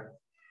 Where.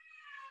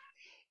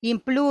 in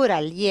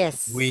plural,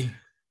 yes. We.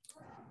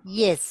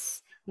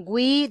 Yes.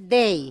 We,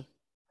 they.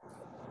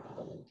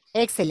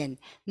 Excellent.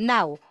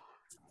 Now,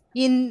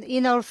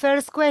 in our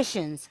first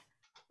questions,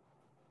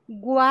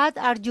 what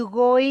are you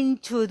going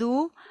to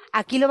do?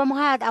 Aquí lo vamos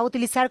a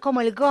utilizar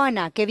como el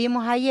gonna que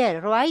vimos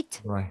ayer,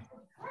 right? Right.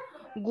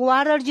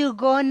 What are you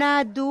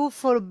gonna do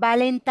for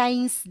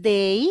Valentine's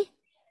Day?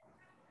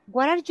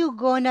 What are you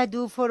gonna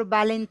do for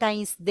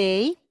Valentine's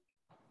Day?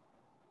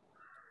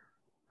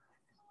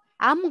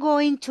 I'm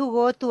going to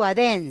go to a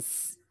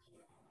dance.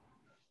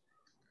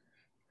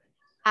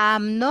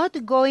 I'm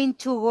not going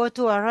to go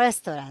to a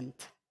restaurant.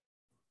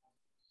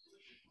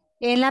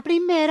 En la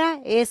primera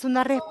es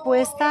una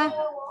respuesta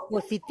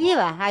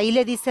positiva. Ahí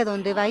le dice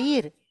dónde va a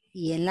ir.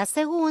 Y en la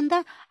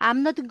segunda,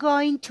 I'm not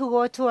going to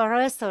go to a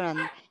restaurant.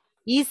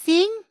 ¿Is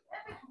in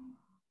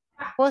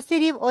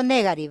positive o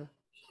negative?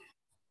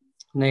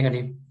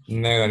 Negative.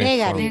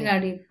 Negative.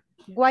 Negative.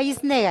 Why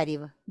is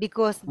negative?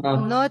 Because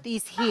not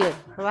is here,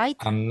 right?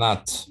 I'm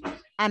not.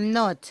 I'm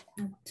not.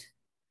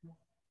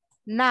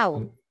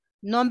 Now,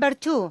 number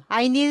 2,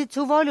 I need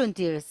 2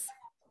 volunteers.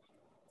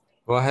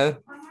 Go ahead.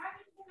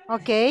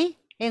 Okay,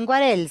 and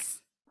what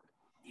else?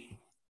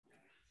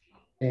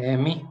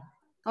 Me.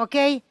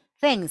 Okay,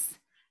 thanks.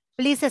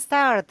 Please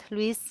start,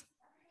 Luis.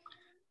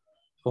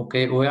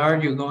 Okay, where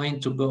are you going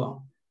to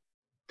go?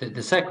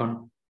 The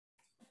second.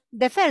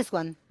 The first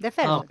one, the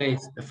first one. Okay,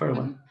 it's the first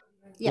one.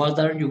 Yeah. What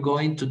are you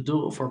going to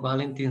do for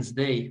Valentine's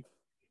Day?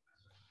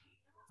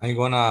 I'm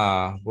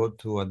gonna go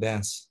to a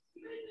dance.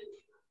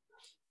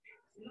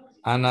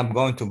 And I'm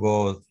going to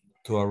go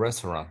to a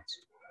restaurant.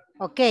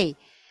 Okay.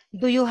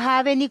 Do you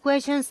have any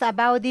questions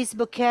about this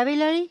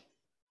vocabulary?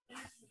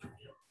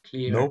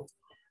 Clear. Nope.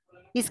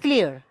 It's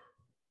clear.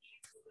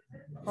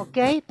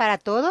 Okay, para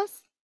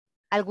todos.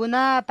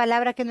 ¿Alguna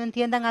palabra que no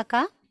entiendan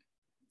acá?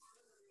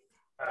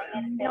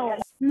 No.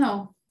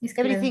 No. It's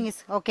clear. Everything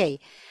is okay.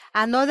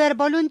 Another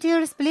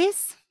volunteers,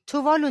 please.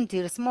 2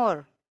 volunteers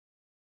more.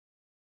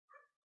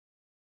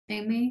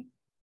 Amy.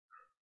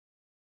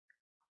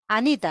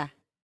 Anita.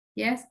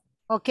 Yes.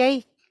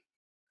 Okay.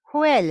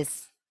 Who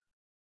else?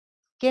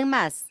 ¿Quién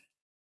más?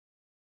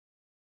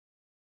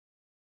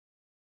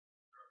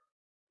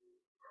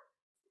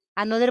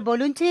 Another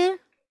volunteer?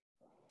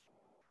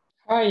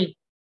 Hi.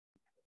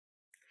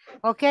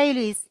 Okay,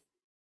 Luis.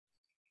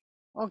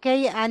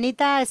 Okay,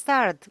 Anita,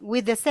 start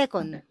with the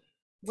second.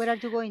 Where are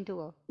you going to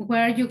go?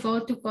 Where are you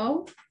going to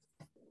go?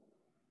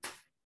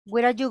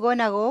 Where are you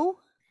gonna go?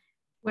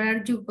 Where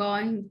are you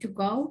going to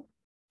go?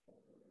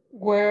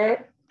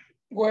 We're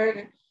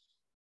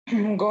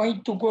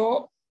going to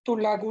go to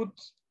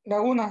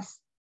Lagunas.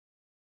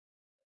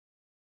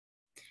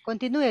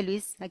 Continúe,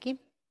 Luis, aquí.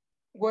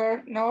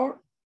 We're not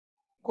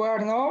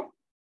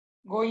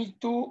going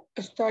to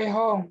stay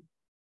home.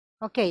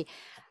 Ok,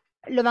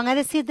 lo van a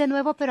decir de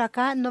nuevo, pero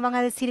acá no van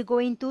a decir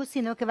going to,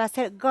 sino que va a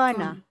ser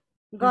gonna.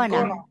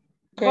 Gonna.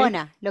 Okay.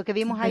 Gonna, lo que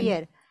vimos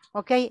ayer.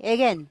 Ok,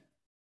 again.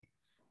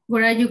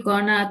 Where are you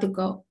gonna to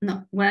go?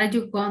 No, where are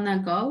you gonna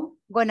go?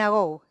 Gonna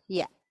go,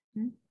 yeah.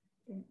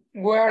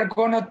 We're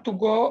gonna to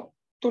go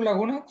to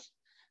Lagunas.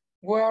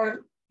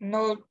 We're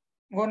not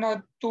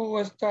gonna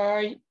to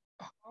stay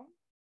home.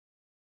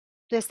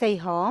 To stay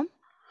home.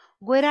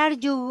 Where are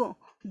you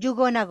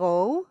gonna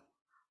go?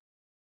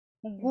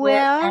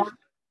 We're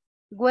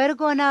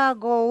gonna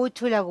go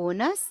to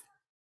Lagunas.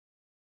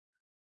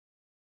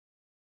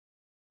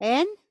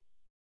 And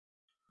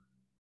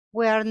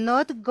we're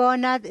not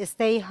gonna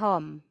stay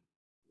home.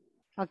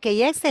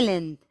 Okay,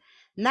 excellent.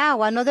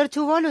 Now, another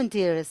 2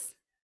 volunteers.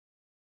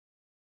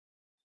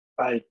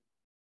 I.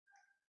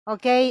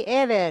 Okay,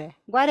 Ever.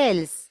 What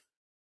else?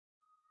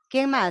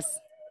 ¿Quién más?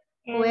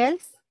 Who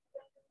else?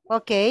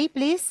 Okay,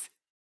 please.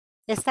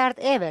 Start,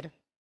 Ever.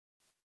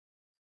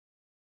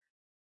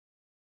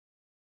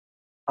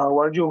 How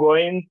are you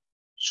going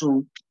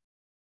to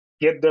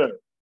get there?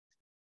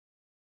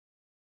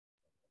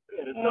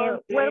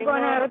 We're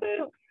gonna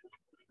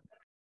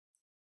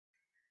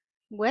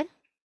Where?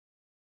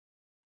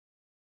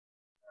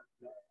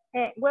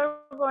 we're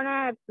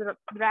gonna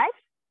drive.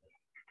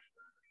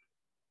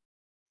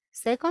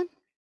 Second.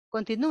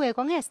 Continúe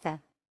con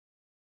esta.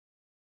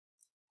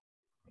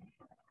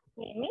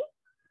 Me?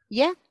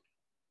 Yeah.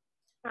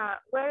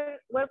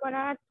 We're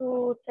gonna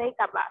to take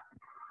a bus.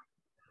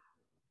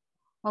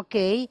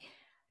 Okay.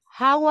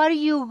 How are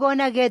you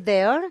gonna get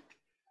there?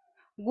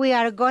 We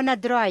are gonna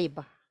drive.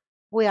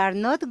 We are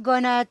not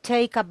gonna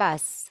take a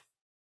bus.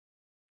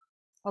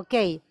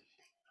 Okay.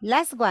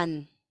 Last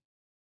one.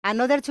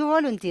 Another 2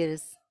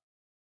 volunteers.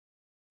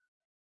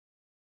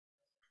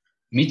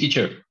 Me,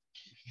 teacher.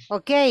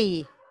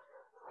 Okay.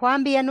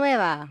 Juan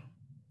Villanueva.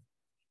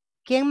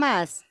 ¿Quién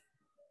más?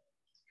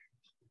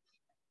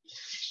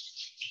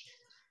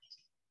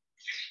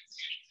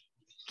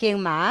 ¿Quién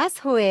más?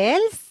 Who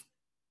else?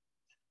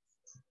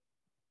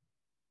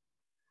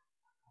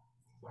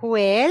 Who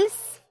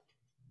else?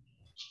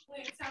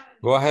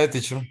 Go ahead,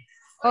 teacher.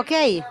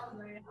 Okay.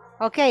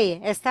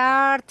 Okay.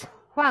 Start,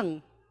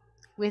 Juan,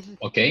 with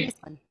Okay. this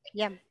one.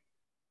 Yeah.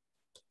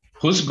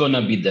 Who's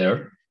gonna be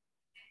there?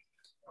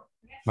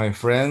 My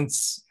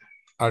friends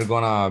are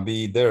gonna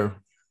be there.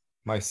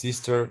 My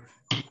sister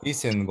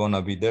isn't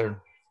gonna be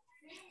there.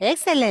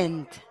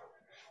 Excellent.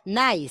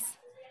 Nice.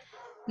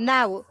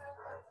 Now,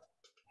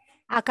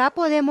 acá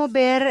podemos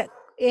ver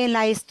en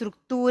la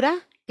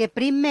estructura que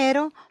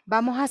primero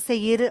vamos a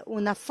seguir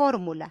una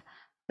fórmula.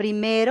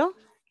 Primero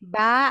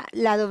va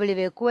la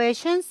W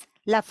questions.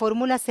 La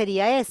fórmula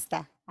sería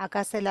esta.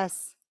 Acá se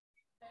las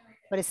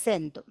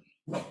presento.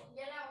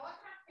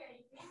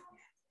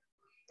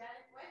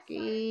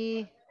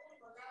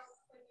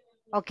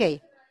 Ok.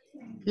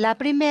 La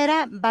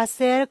primera va a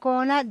ser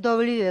con la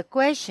W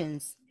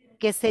questions,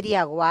 que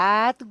sería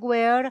what,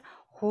 where,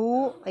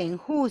 who, and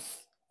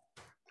whose.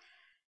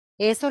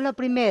 Eso es lo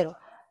primero.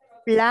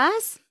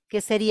 Plus,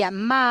 que sería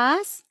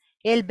más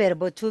el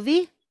verbo to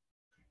be.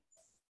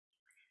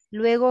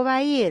 Luego va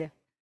a ir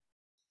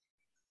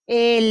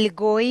el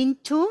going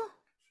to,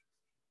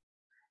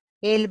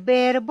 el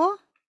verbo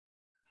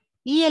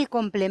y el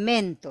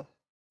complemento.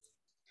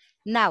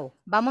 Now,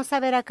 vamos a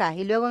ver acá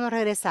y luego nos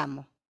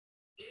regresamos.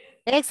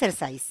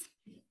 Exercise.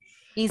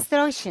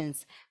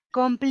 Instructions.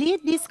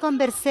 Complete these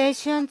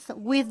conversations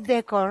with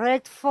the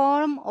correct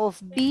form of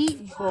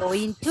be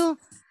going to.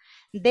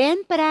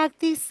 Then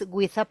practice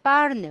with a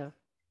partner.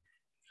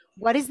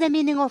 What is the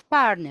meaning of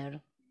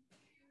partner?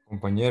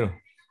 Compañero.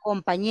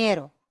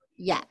 Compañero.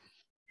 Yeah.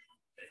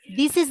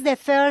 This is the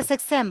first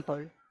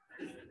example.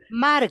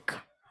 Mark,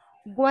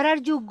 what are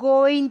you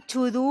going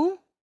to do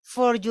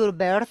for your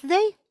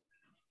birthday?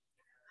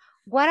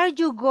 What are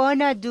you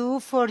gonna do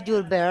for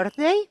your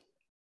birthday?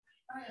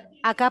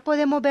 Acá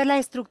podemos ver la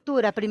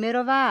estructura.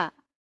 Primero va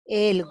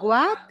el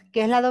what,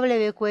 que es la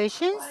W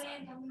questions.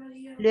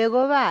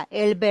 Luego va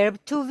el verb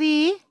to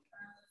be.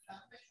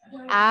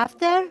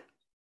 After,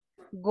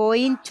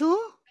 going to.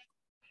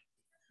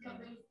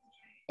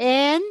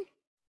 And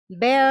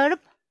verb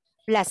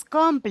plus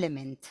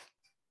complement.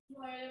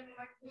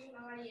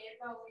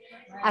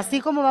 Así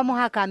como vamos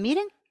acá,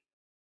 miren.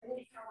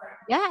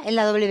 Ya, en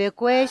la W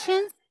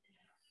questions,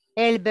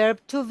 el verb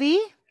to be,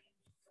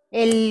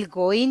 el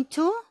going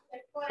to,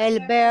 el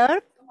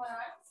verb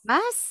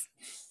más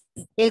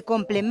el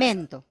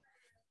complemento.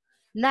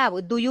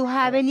 Now, do you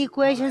have any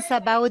questions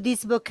about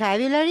this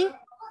vocabulary?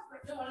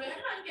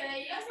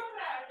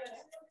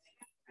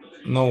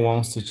 No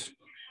one, teacher.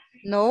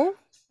 No.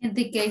 In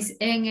the case,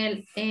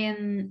 in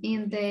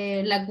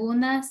the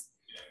lagunas,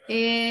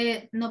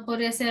 no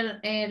podría ser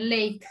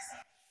lakes.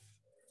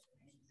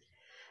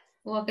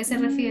 ¿O a qué se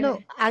refiere? No,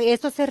 a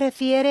esto se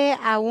refiere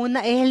a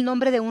es el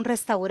nombre de un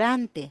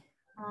restaurante.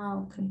 Ah,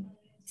 ok.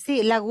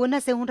 Sí,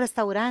 Lagunas es un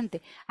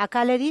restaurante.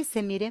 Acá le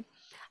dice, mire,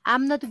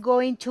 I'm not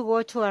going to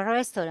go to a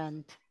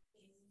restaurant.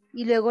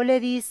 Y luego le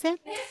dice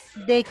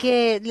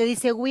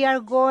we are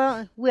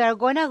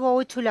gonna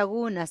go to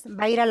Lagunas.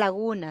 Va a ir a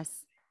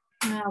Lagunas.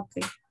 Ah, ok.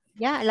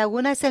 Ya,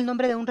 Laguna es el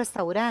nombre de un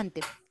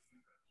restaurante.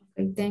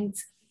 Ok,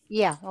 thanks.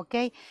 Yeah, ok.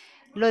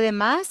 Lo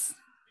demás,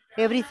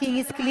 everything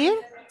is clear?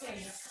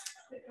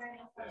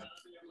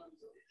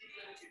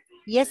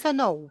 Yes or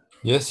no?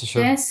 Yes,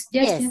 teacher.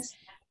 Yes.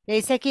 Le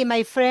dice aquí,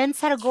 my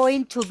friends are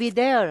going to be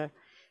there.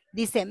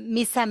 Dice,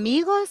 mis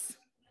amigos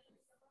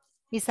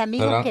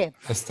 ¿qué?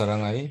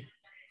 Estarán ahí.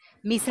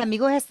 Mis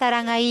amigos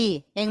estarán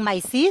ahí. ¿En my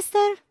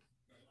sister?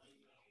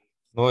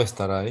 No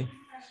estará ahí.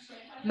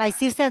 My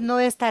sister no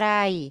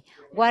estará ahí.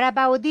 What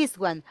about this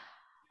one?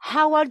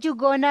 How are you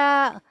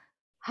gonna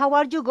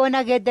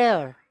get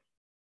there?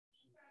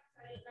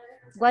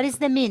 What is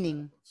the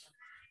meaning?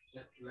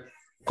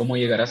 ¿Cómo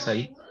llegarás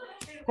ahí?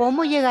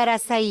 ¿Cómo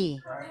llegarás ahí?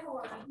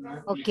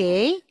 Ok.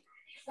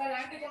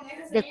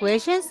 The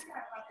questions,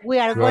 we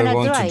are We are gonna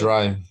going to drive.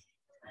 drive.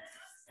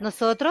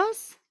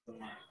 Nosotros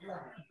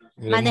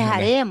Iremos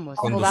manejaremos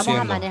o vamos a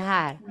conduciendo.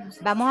 manejar.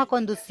 Vamos a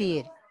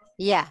conducir.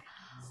 Yeah.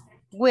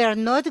 We are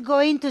not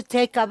going to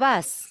take a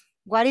bus.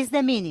 What is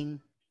the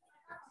meaning?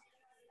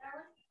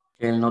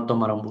 El no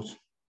tomar un bus.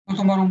 No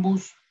tomar un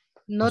bus.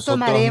 No Nosotros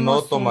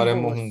tomaremos, no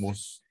tomaremos un un bus.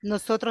 bus.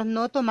 Nosotros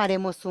no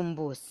tomaremos un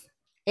bus.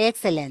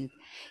 Excellent.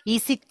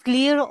 Is it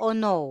clear or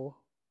no?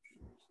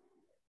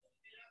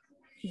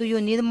 Do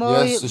you need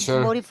more, Yes, teacher.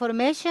 more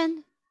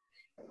information?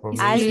 For me,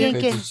 Alguien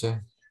okay, que...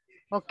 teacher.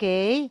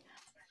 Okay.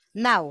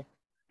 Now,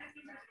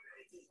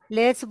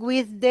 let's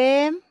with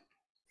the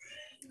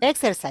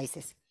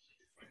exercises.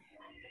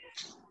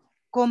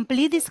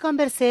 Complete this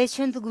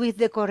conversation with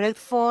the correct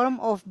form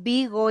of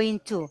be going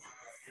to.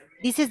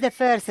 This is the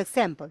first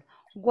example.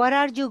 What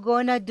are you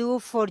gonna do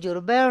for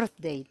your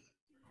birthday?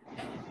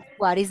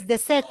 What is the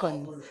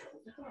second?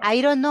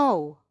 I don't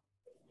know.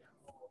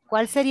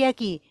 ¿Cuál sería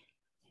aquí?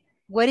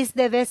 What is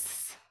the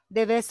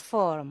best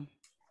form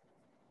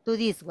to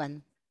this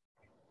one?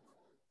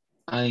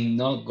 I'm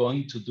not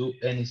going to do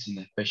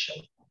anything special.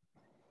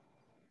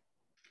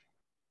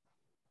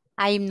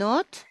 I'm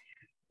not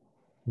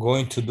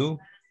Going to do.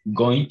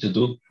 Going to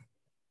do.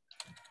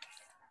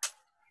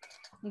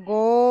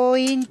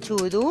 Going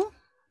to do.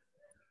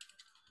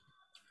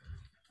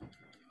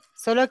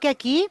 Solo que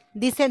aquí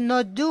dice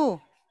not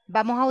do.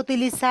 Vamos a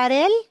utilizar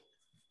el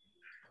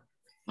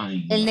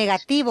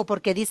negativo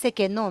porque dice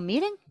que no.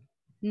 Miren,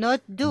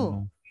 not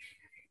do.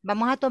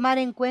 Vamos a tomar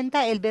en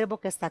cuenta el verbo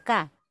que está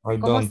acá.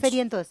 ¿Cómo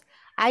sería entonces?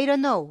 I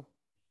don't know.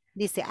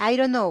 Dice I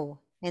don't know.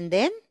 And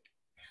then,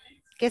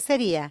 ¿qué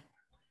sería?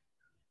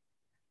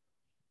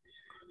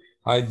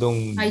 I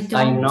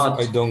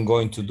don't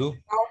going to do.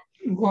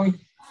 Going.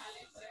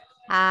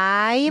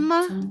 I am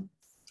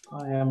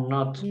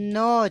not.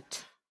 Not.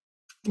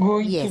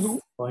 Going Yes. to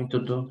do. Going to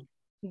do.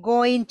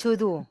 Going to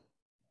do.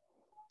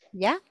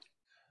 ¿Ya?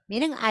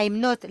 Miren, I'm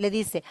not. Le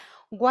dice,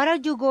 what are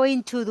you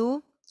going to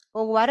do?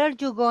 O what are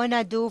you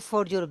gonna do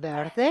for your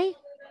birthday?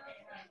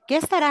 ¿Qué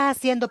estarás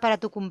haciendo para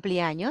tu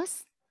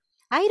cumpleaños?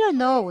 I don't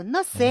know.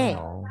 No sé.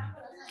 No.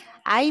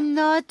 I'm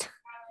not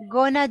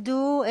gonna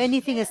do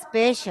anything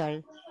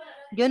special.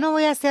 Yo no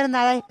voy a hacer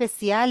nada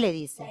especial, le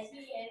dice.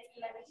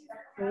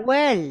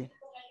 Well,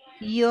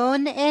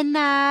 John and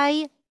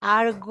I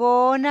are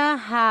gonna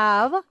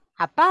have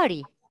a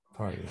party.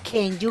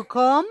 Can you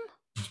come?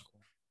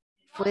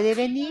 ¿Puede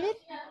venir?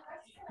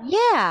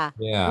 Yeah.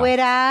 Where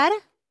are?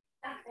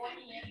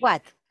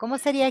 What? ¿Cómo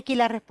sería aquí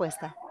la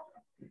respuesta?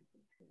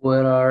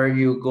 Where are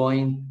you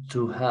going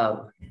to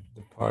have?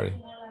 The party.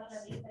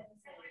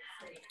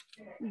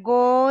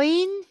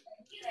 Going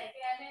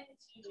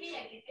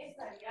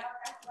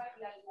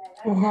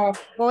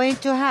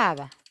to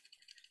have.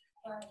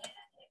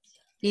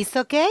 Is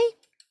okay?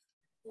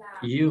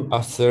 You.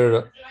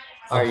 After.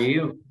 Are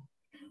you?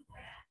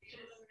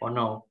 Or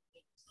no?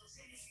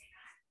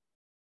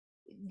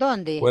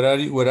 ¿Dónde? Where are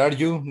you? Where are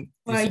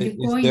you?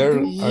 Is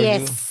there?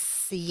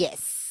 Yes,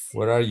 yes.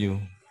 Where are you?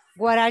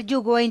 What are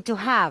you going to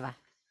have?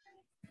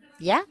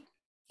 ¿Ya?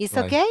 ¿Is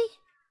Right. okay?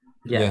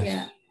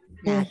 Yes.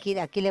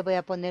 Aquí le voy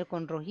a poner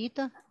con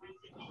rojito.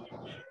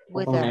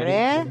 With a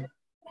red.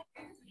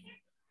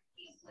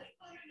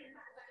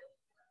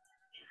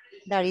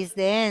 That is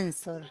the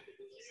answer.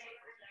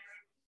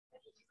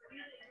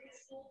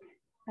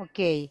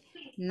 Okay,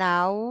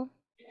 now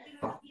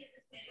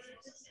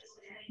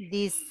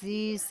this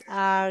is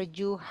are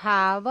you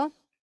have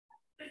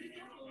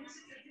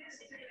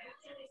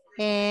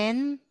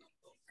and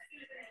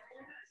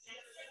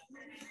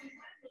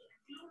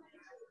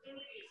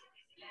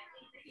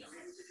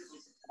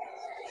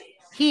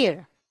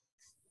here.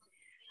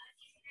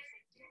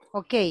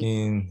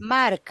 Okay,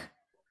 Mark,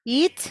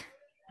 it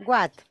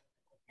what?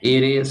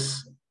 It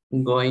is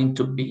going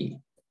to be.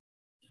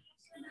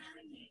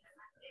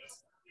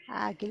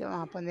 Aquí le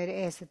vamos a poner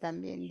ese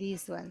también,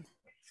 this one.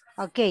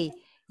 Okay,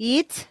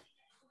 it's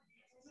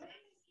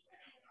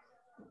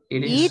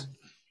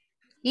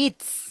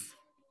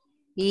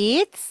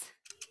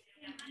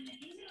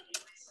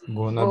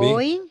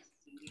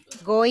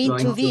going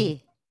to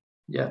be.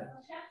 Yeah.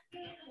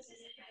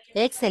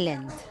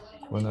 Excellent.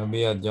 Gonna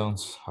be at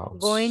John's house.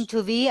 Going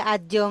to be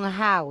at John's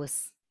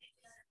house.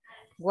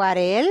 What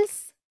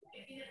else?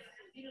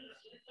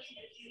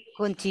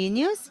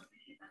 Continues.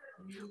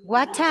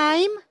 What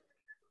time?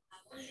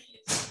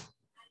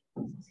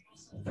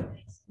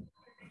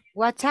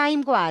 What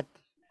time what?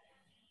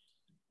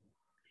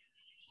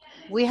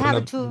 We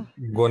have to...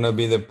 Gonna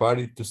be the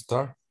party to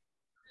start.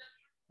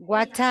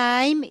 What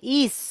time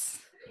is?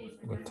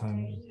 What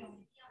time?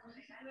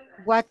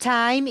 What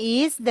time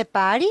is the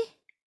party?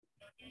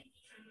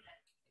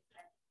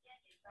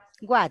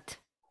 What?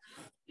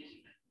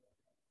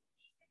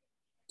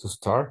 To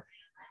start?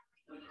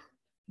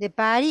 The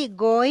party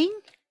going?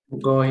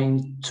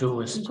 Going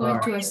to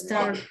start.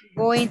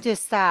 Going to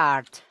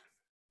start.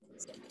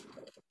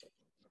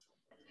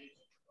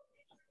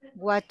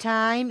 What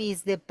time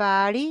is the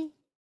party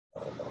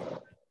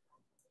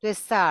to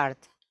start?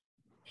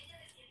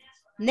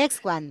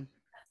 Next one.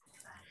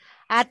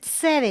 At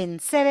 7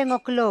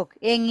 o'clock.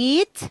 And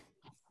it,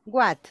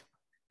 what?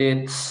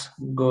 It's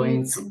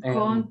going It's to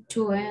going end.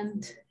 to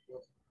end.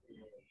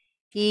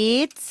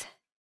 It's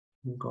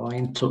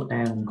Going to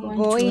end.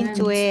 going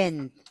to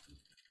end.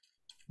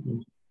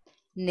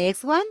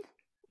 Next one.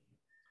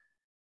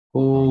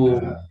 Who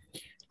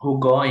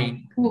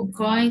going? Who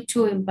going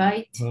to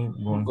invite?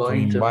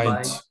 Going to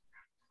invite.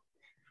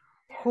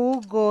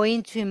 Who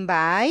going to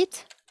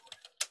invite?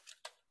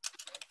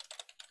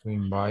 To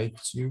invite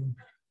you.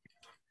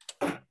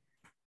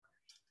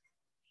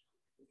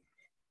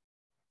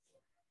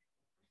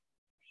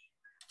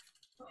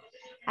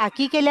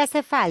 Aquí, ¿qué le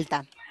hace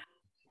falta?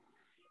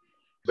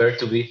 Verb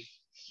to be.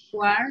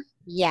 Where?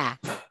 Ya.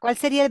 ¿Cuál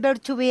sería el verb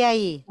to be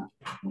ahí?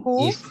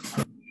 Who Is.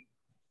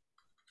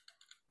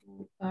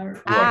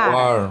 Are.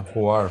 are.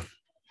 Who are.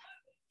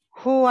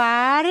 Who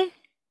are.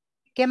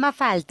 ¿Qué más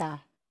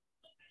falta?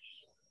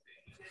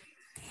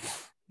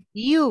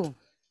 You.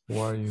 Who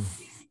are you?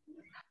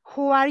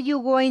 Who are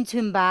you going to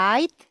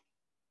invite?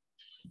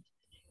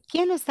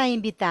 ¿Quién lo está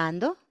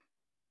invitando?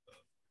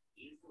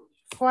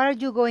 Who are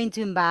you going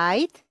to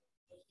invite?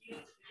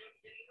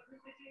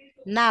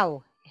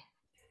 Now.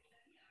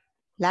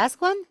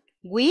 Last one.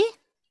 We.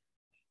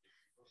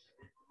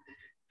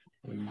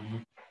 We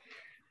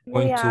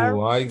Going are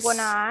to ask.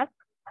 gonna ask.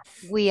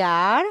 We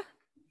are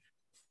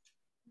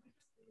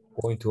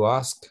Going to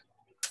ask.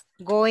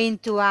 going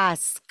to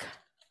ask.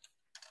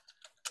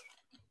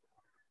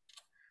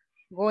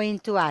 Going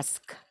to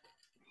ask.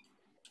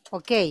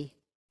 Okay.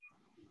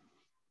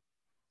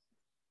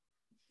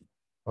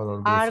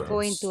 Other Are verbs.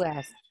 going to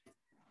ask.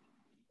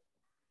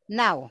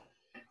 Now,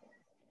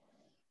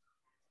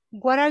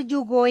 what are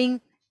you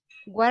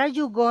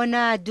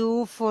gonna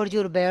do for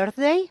your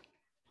birthday?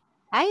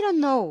 I don't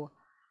know.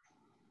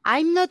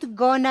 I'm not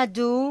gonna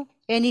do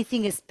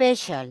anything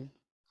special.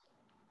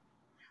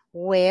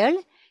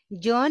 Well,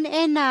 John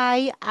and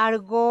I are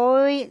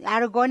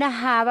gonna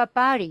have a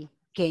party.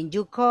 Can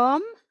you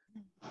come?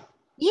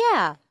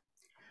 Yeah.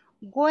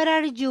 Where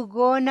are you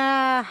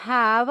gonna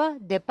have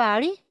the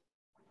party?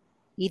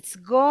 It's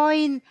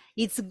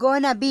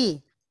gonna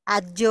be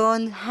at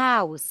John's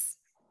house.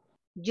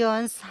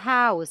 John's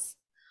house.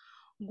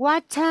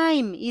 What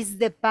time is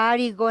the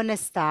party gonna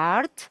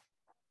start?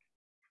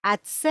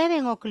 At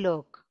 7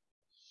 o'clock.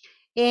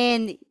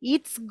 And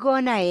it's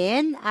gonna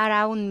end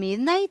around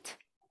midnight?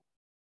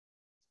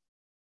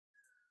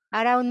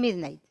 Around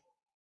midnight.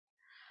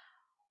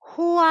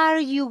 Who are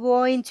you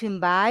going to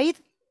invite?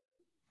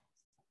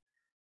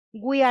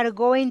 We are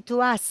going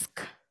to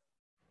ask.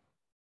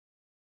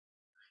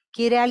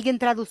 ¿Quiere alguien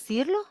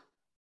traducirlo?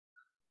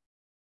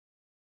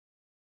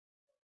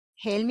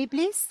 Help me,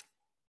 please.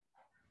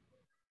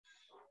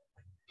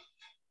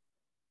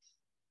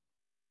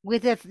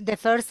 With the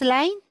first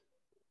line.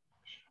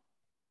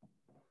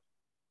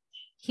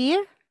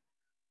 Here.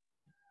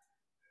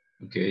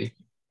 Okay.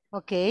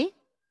 Okay.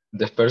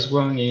 The first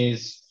one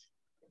is,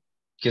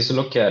 ¿qué es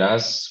lo que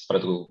harás para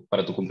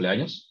tu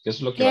cumpleaños? ¿Qué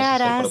es lo que ¿Qué vas a hacer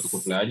para harás? tu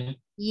cumpleaños?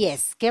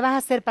 Yes. ¿Qué vas a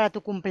hacer para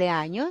tu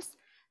cumpleaños?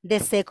 The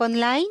second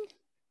line.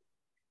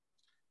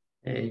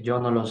 Yo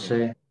no lo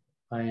sé.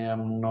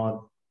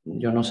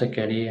 Yo no sé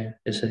qué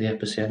haría ese día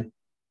especial.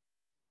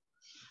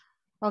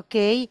 Ok.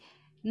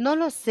 No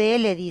lo sé,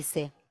 le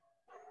dice.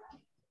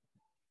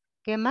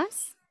 ¿Qué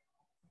más?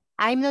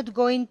 I'm not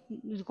going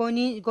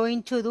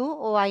to do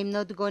o I'm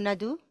not gonna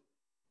do.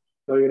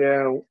 No iré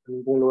a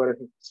ningún lugar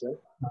especial.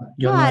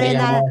 Yo No no haré haría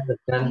nada. nada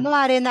especial. No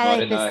haré nada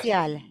haré nada.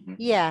 especial.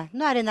 Yeah,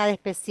 no haré nada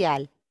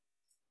especial.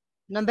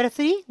 Number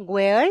 3,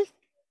 where?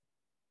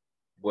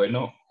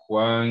 Bueno,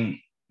 Juan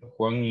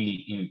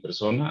y mi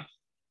persona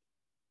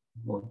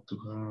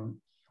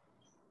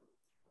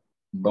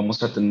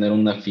vamos a tener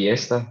una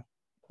fiesta.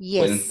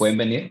 Yes. ¿Pueden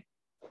venir?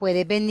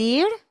 ¿Puede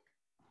venir?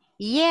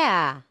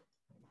 Yeah.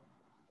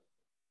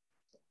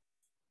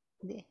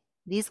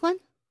 This one?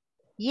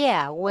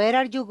 Yeah. Where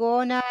are you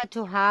gonna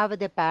to have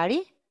the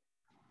party?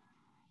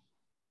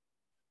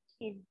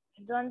 ¿Y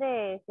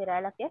dónde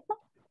será la fiesta?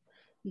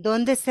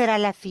 ¿Dónde será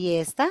la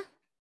fiesta?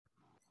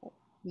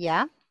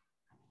 Yeah.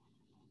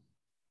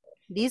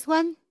 This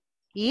one?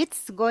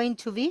 It's going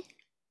to be?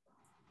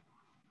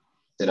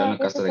 Será en la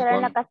casa de será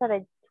en la Juan. casa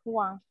de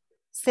Juan.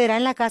 Será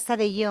en la casa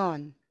de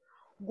John.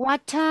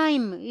 What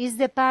time is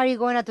the party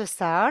gonna to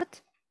start?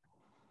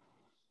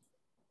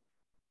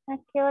 ¿A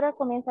qué hora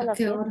comienza la ¿A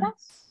qué fiesta? hora?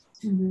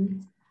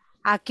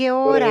 ¿A qué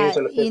hora inicia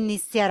la fiesta?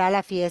 iniciará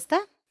la fiesta?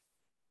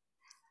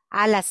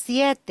 A las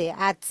 7,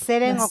 at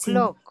 7 Las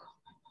o'clock.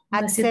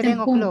 At Las 7 7 en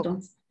o'clock. punto.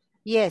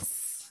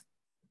 Yes.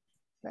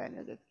 At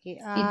 7 Y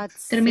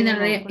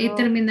o'clock.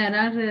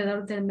 terminará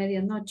alrededor de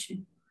medianoche.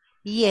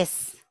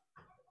 Yes.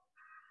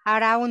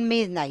 Around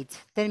midnight.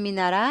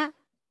 Terminará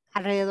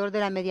alrededor de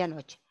la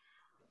medianoche.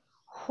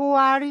 Who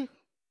are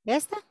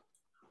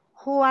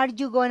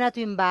you gonna to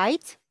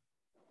invite?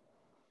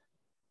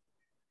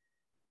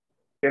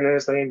 ¿Quiénes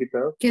están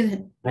invitados?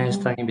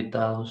 Están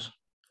invitados.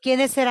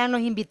 ¿Quiénes serán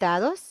los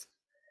invitados?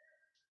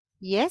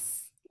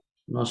 Yes.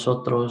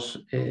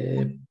 Nosotros,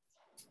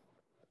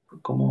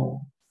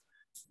 como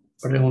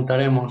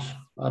Preguntaremos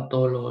a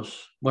todos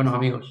los buenos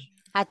amigos.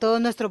 A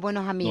todos nuestros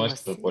buenos amigos.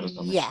 Nuestros buenos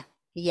amigos.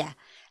 Ya.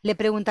 Le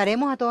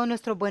preguntaremos a todos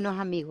nuestros buenos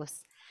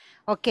amigos.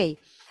 Ok,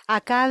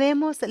 acá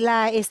vemos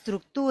la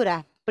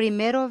estructura.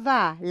 Primero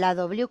va la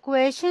W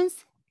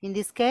questions, in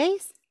this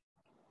case,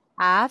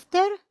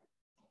 after,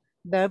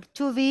 verb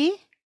to be,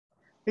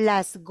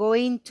 plus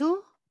going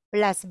to,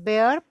 plus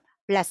verb,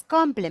 plus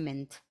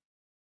complement.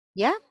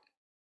 Yeah?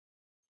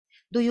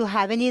 Do you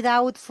have any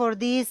doubt for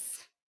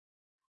this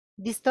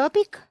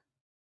topic?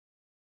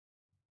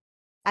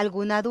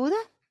 ¿Alguna duda?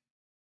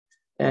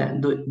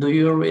 Do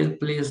you read,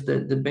 please,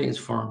 the base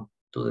form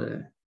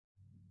to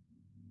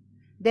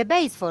The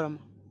base form.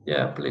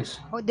 Yeah, please.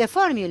 Oh, the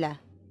formula.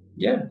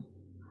 Yeah.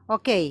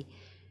 Okay.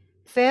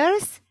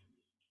 First,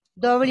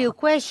 W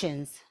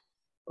questions.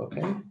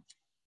 Okay.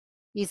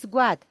 Is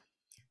what?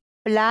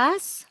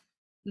 Plus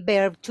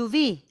verb to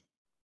be.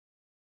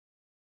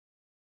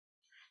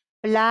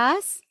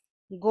 Plus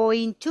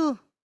going to.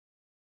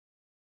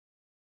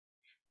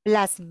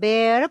 Plus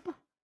verb.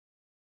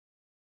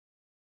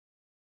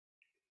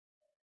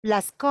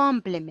 Plus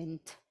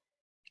complement.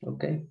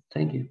 Okay,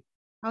 thank you.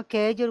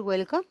 Okay, you're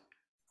welcome.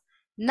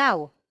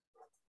 Now,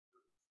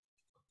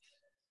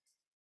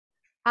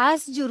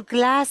 ask your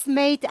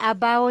classmate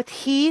about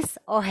his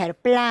or her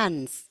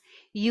plans.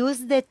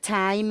 Use the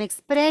time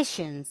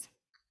expressions.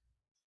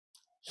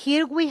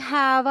 Here we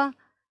have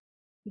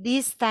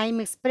these time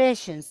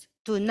expressions.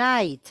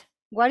 Tonight.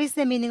 What is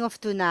the meaning of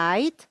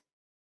tonight?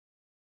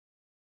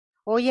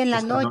 Hoy en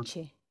la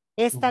noche.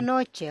 Esta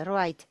noche,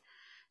 right.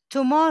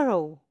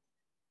 Tomorrow.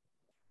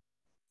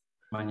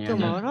 Mañana.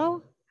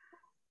 Tomorrow.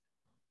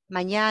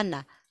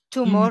 Mañana.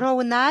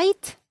 Tomorrow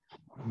night.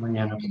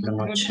 Mañana por la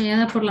noche.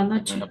 Mañana por la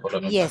noche.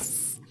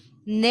 Yes.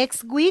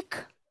 Next week.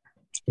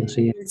 La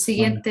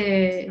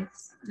siguiente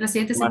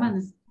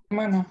semana.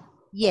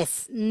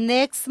 Yes.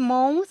 Next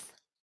month.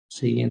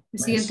 Siguiente El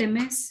siguiente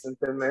mes.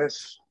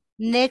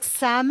 Next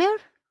summer.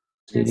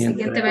 El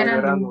siguiente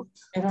verano.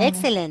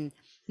 Excellent.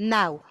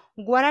 Now,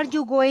 what are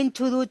you going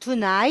to do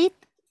tonight?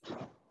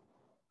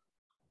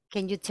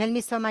 Can you tell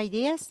me some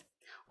ideas?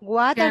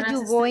 What are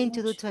you going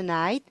to do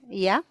tonight?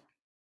 Yeah.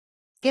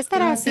 ¿Qué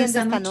estarás haciendo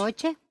esta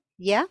noche?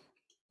 Yeah.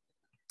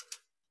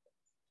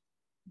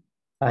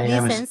 I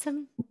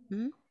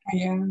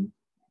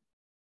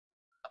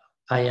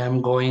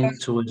am going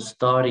to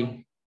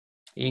study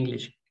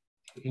English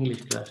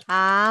class.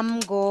 I'm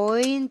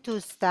going to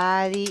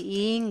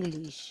study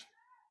English.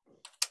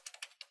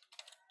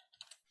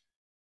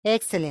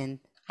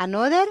 Excellent.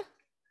 Another?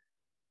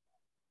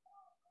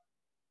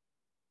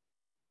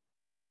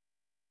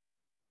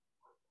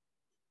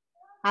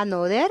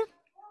 Another?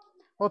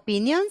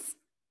 Opinions?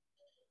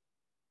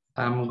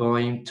 I'm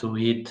going to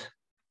eat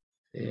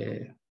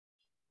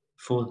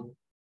food.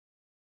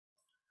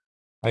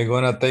 I'm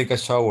gonna take a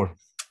shower.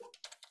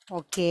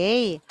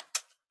 Okay.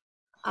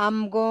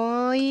 I'm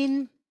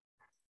going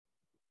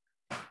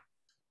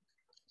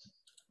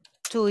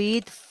to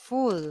eat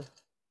food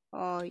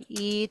or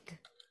eat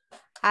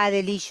a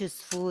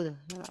delicious food.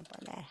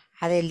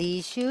 A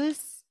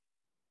delicious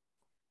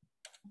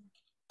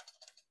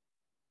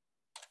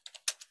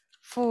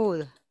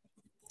food.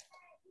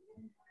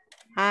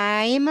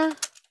 I'm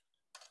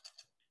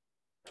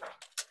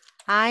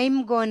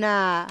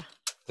gonna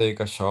take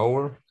a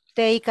shower.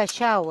 Take a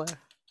shower.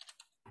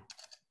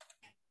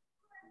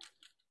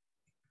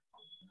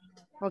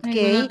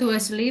 Okay. I'm gonna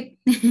sleep.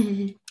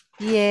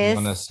 Yes.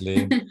 I'm gonna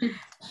sleep.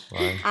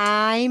 Right.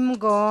 I'm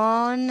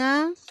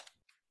gonna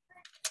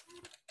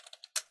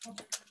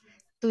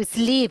to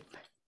sleep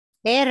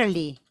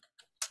early.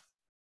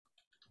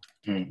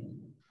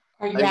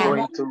 I'm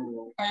going to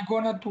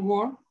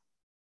work.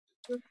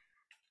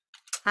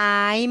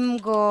 I'm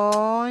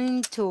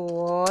going to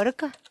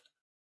work.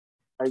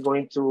 I'm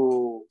going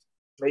to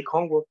make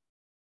homework.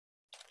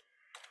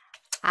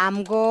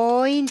 I'm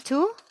going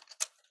to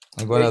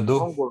do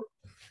homework.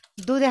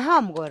 Do the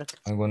homework.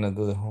 I'm gonna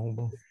do the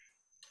homework.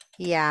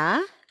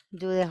 Yeah,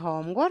 do the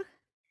homework.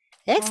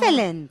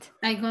 Excellent.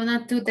 I'm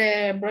gonna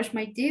brush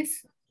my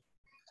teeth.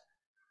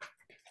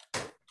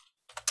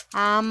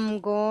 I'm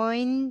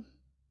going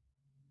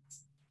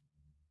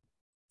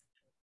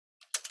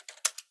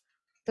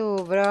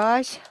to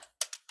brush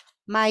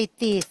my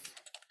teeth.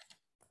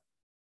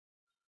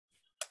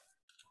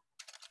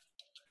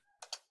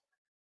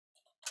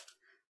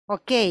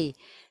 Okay,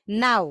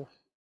 now,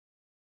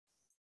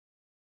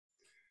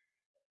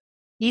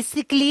 is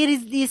it clear,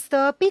 is this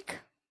topic?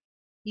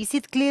 Is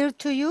it clear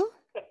to you?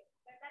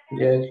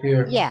 Yes,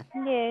 here. Yeah.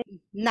 Yes.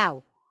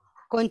 Now,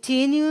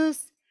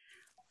 continues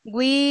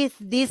with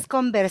this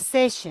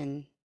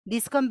conversation.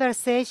 This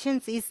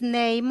conversation is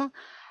named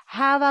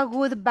Have a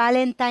Good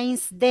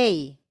Valentine's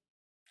Day.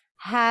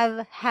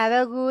 Have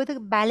a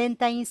good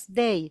Valentine's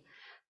Day.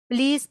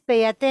 Please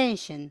pay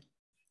attention.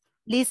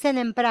 Listen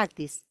and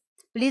practice.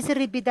 Please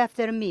repeat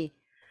after me.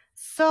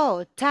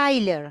 So,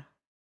 Tyler.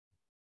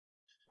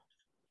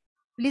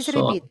 Please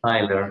repeat.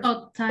 Tyler.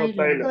 So,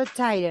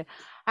 Tyler.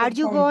 Are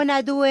you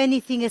gonna do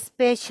anything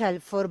special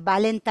for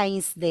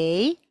Valentine's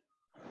Day?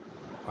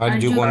 Are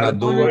you gonna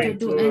do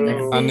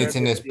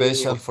anything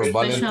special for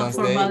Valentine's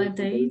for Day?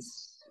 Valentine's?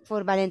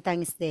 For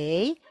Valentine's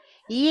Day?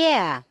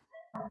 Yeah.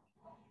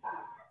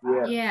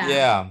 Yeah.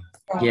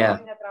 Yeah.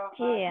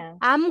 Yeah.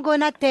 I'm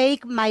gonna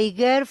take my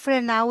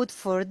girlfriend out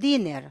for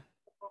dinner.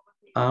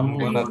 I'm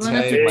Gonna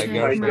gonna take my take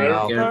girlfriend my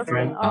out.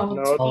 girlfriend out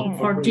Out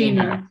for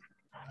dinner.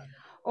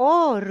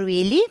 Oh,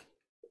 really?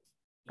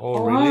 Oh,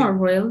 Oh, really?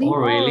 really? Oh,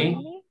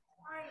 really?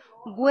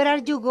 Where are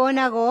you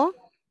gonna go?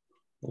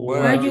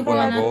 Where are you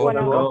gonna go?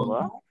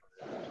 go?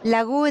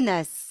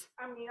 Lagunas.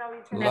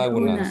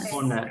 Lagunas.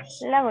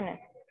 Lagunas.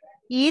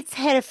 It's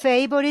her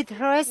favorite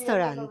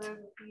restaurant.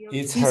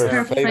 It's It's her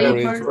her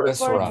favorite favorite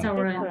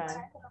restaurant.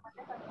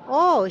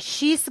 Oh,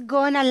 she's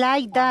gonna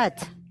like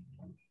that.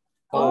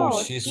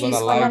 Oh, she's gonna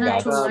like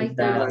that. like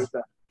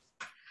that.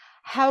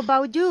 How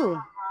about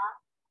you?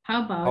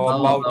 How How about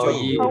about How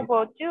you?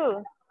 about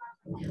you?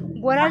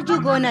 What are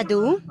you gonna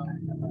do?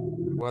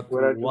 What?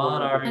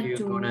 What are you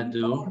gonna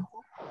do?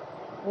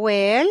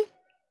 Well,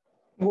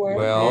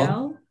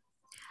 Well,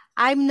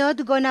 I'm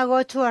not gonna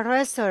go to a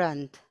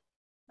restaurant,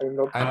 I'm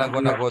not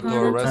gonna go to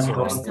a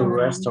restaurant,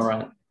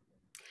 Restaurant.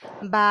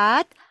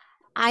 but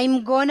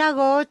I'm gonna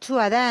go to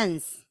a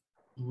dance.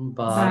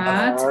 But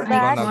I'm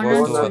gonna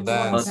go to a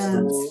dance.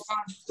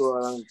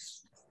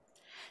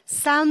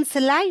 Sounds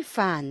like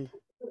fun.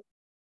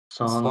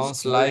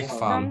 Sounds like Sounds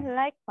fun.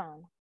 like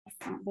fun.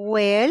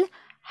 Well,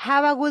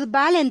 have a good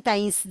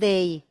Valentine's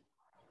Day.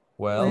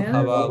 Well,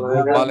 have a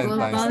good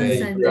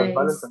Valentine's Day.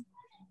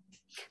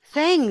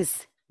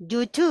 Thanks.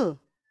 You too.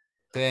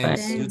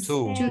 Thanks, you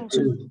too.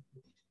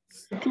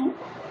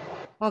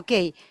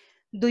 Okay.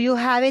 Do you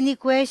have any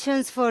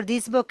questions for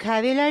this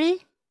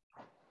vocabulary?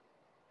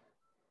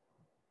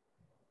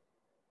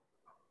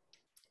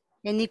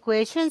 Any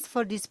questions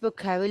for this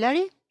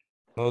vocabulary?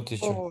 No,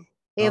 teacher. Oh,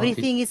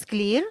 everything is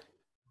clear?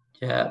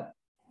 yeah.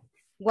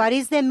 What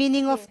is the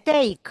meaning of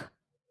take?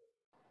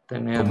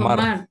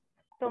 Tomar.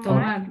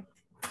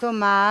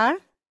 Tomar.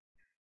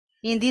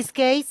 In this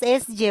case,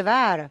 es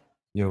llevar.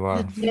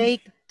 Llevar.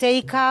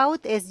 Take out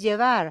es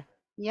llevar.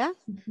 ¿Ya?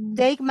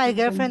 Take my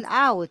girlfriend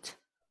out.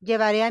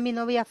 Llevaré a mi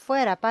novia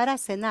fuera para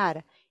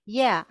cenar.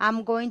 Yeah,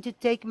 I'm going to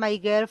take my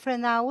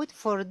girlfriend out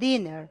for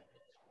dinner.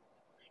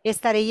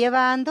 Estaré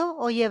llevando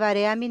o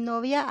llevaré a mi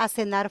novia a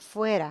cenar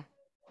fuera.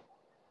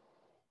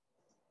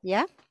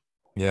 ¿Ya?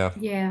 Yeah.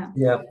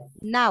 Yeah.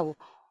 Now,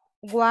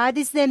 what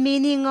is the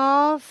meaning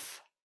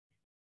of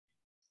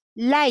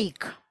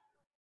like?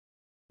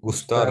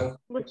 Gustar.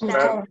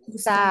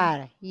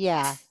 Gustar.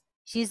 Yeah.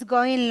 She's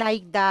going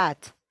like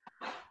that.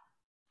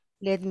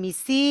 Let me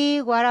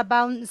see. What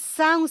about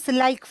sounds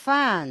like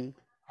fun?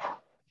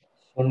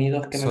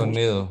 Sonidos que me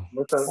Sonido.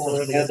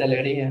 Sonidos de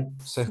alegría.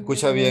 Se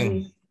escucha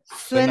bien.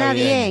 Suena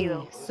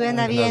bien.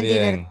 Suena bien,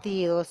 bien.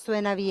 divertido.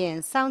 Suena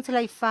bien. Sounds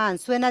like fun.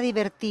 Suena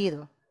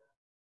divertido.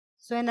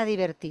 Suena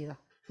divertido.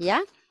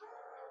 ¿Ya?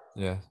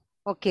 Yeah.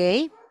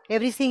 Okay.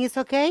 Everything is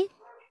okay?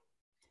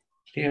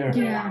 Here.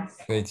 Yeah.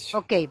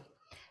 Okay.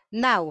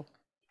 Now,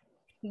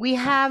 we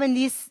have in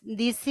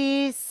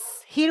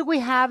here we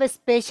have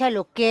special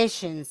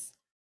occasions.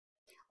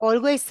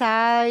 Always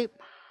have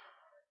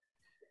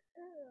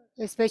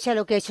special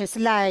occasions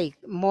like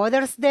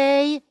Mother's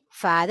Day,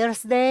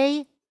 Father's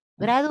Day,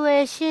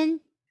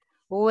 graduation,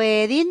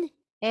 wedding,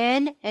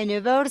 and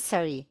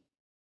anniversary.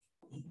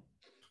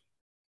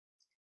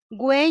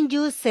 When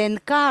you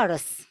send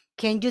cards,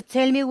 can you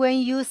tell me when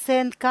you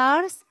send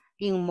cards?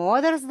 In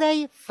Mother's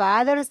Day,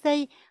 Father's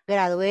Day,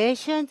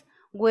 graduation,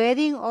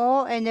 wedding,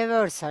 or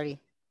anniversary.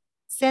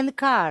 Send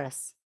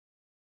cards.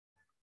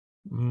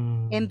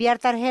 Enviar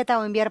tarjeta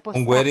o enviar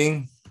postal.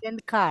 Wedding.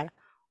 Send card.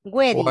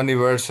 Wedding. Or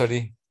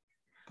anniversary.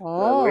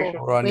 Oh,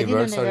 or wedding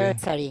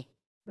anniversary.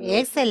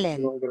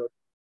 Excellent.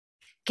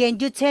 Can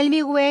you tell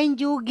me when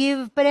you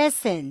give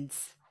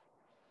presents?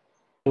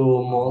 To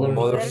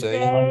Mother's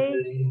Day.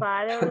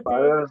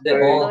 Father's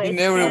Day, In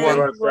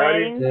everyone.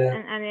 weddings,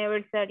 and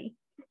anniversary.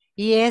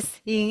 Yes,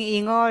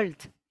 in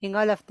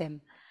all of them.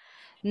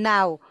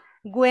 Now,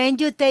 when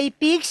you take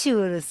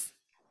pictures?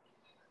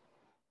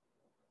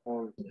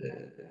 All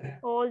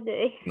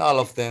day. All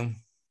of them.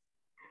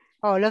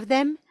 All of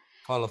them?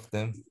 All of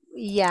them.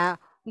 Yeah.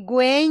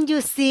 When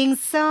you sing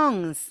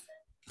songs?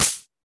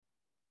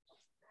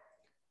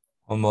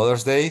 On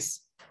Mother's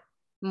Days.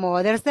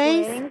 Mother's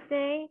Days? Wedding's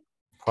Day.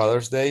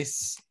 Father's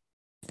Days.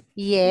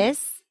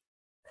 Yes.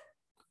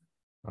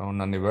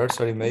 On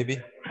anniversary, maybe.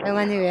 On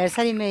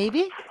anniversary,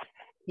 maybe?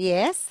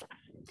 Yes.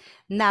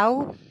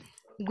 Now,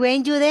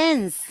 when you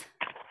dance?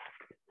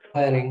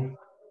 Wedding.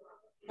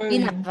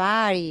 In a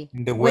party.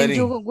 In the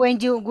wedding. When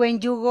you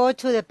go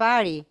to the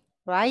party,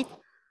 right?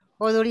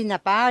 Or during a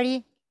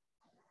party.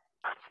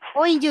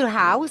 Or in your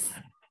house.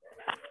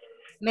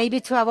 Maybe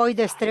to avoid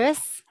the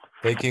stress.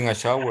 Taking a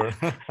shower.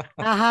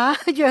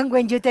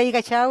 When you take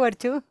a shower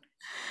too.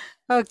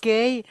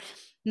 Okay.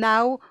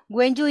 Now,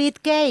 when you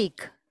eat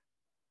cake?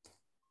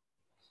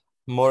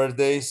 Mother's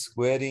Days,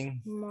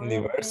 wedding,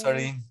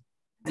 anniversary.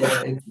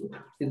 Yeah,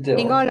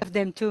 In all of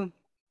them too.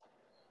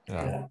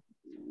 Yeah.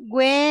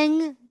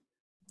 When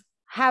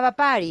have a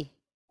party?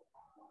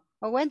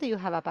 Or when do you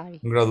have a party?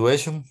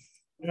 Graduation.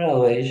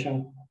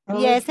 Graduation.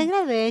 Yes, in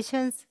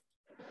graduations.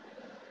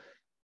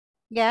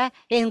 Yeah,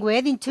 and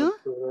wedding too.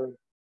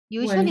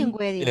 Usually in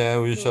wedding.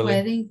 Yeah, usually.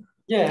 Wedding.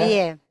 Yeah.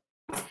 Yeah.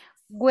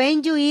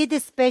 When you eat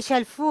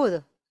special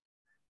food.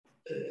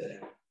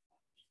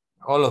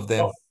 All of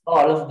them.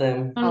 All of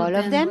them. All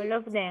of them. All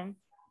of them.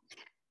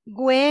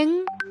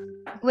 When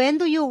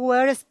do you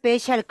wear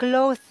special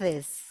clothes?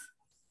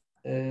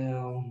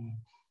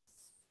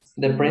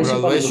 The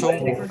principal.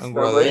 Graduation and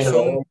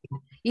graduation.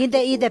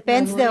 It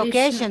depends the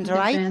occasion,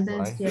 right?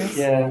 Dependence, yes.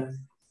 Yeah.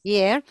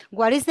 Yeah.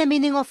 What is the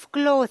meaning of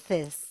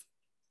clothes?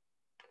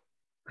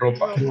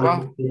 Ropa.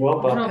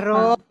 Ropa.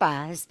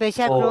 Ropa.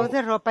 Special Oh.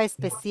 clothes, ropa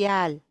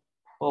especial.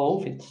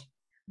 Outfits.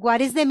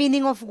 What is the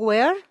meaning of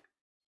wear?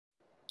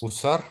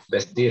 Usar.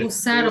 Vestir.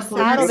 Usar o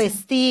Usar o ponerse.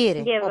 vestir,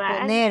 o Llevar.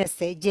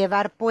 ponerse,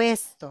 llevar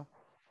puesto.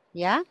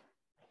 ¿Ya?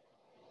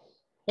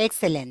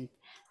 Excellent.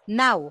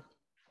 Now,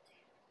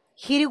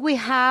 here we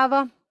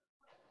have,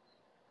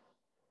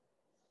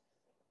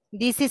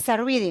 this is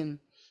a reading.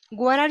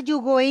 What are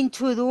you going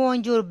to do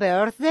on your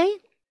birthday?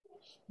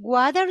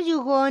 What are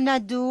you gonna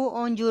do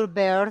on your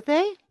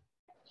birthday?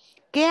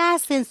 ¿Qué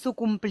hace en su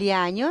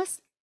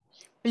cumpleaños?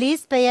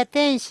 Please pay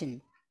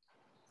attention.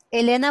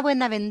 Elena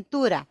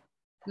Buenaventura,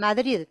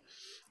 Madrid.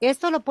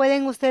 Esto lo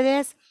pueden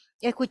ustedes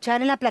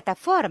escuchar en la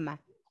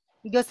plataforma.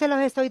 Yo se los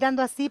estoy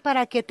dando así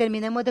para que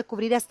terminemos de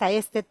cubrir hasta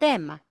este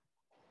tema.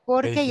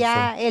 Porque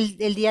ya el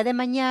día de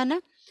mañana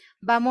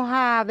vamos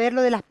a ver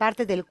lo de las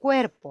partes del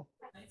cuerpo.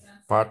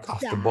 Part of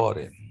the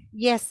body.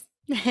 Yes.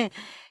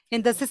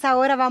 Entonces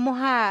ahora vamos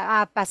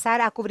a pasar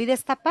a cubrir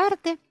esta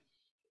parte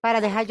para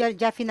dejar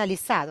ya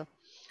finalizado.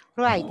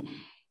 Right.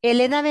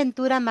 Elena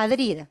Ventura,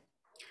 Madrid.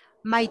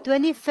 My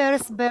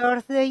 21st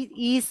birthday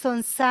is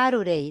on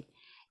Saturday,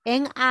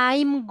 and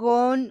I'm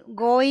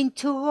going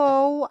to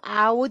go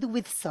out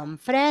with some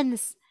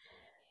friends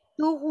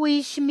to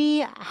wish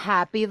me a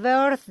happy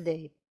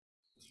birthday.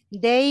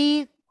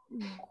 They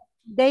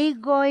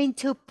going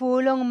to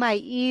pull on my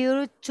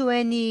ear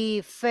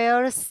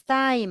 21st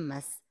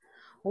times,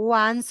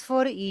 once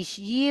for each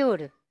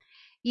year.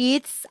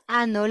 It's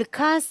an old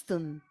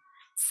custom.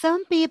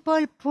 Some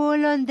people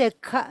pull on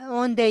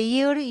the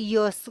ear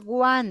just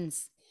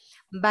once,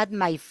 but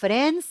my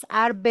friends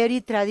are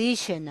very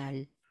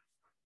traditional.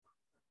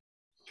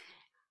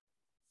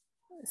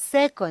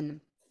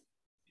 Second,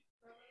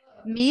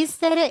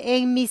 Mr.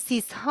 and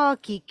Mrs.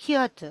 Hockey,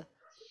 Kyoto.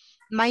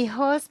 My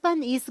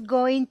husband is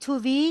going to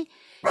be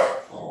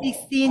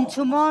 16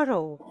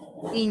 tomorrow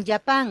in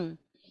Japan.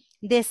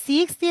 The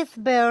 60th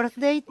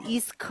birthday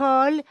is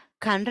called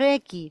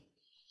Kanreki.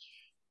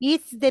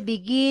 It's the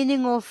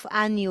beginning of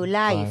a new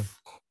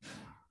life.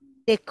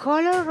 The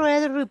color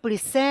red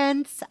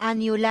represents a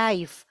new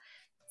life.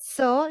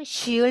 So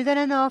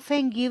children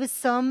often give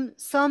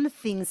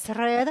something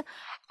red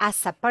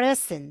as a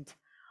present.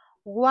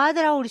 What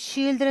are our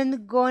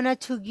children gonna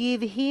to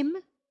give him?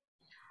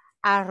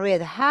 A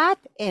red hat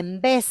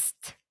and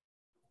vest.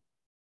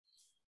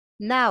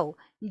 Now,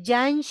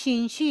 Yang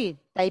Xinxi,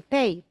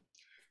 Taipei.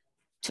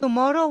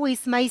 Tomorrow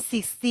is my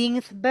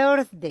 16th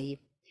birthday.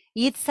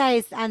 It's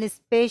an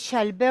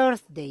special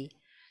birthday.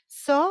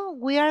 So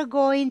we are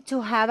going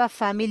to have a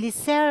family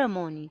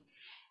ceremony.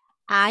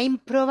 I'm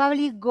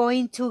probably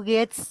going to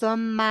get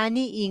some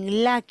money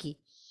in lucky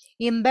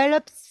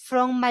envelopes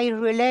from my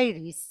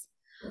relatives.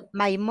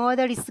 My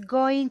mother is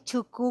going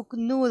to cook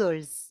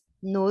noodles.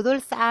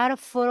 Noodles are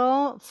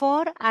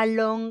for a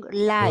long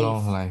life.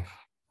 Long life.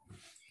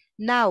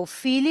 Now,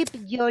 Philip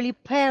Jolly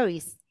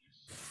Paris.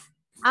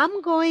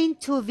 I'm going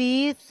to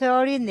be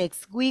 30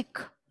 next week.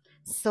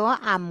 So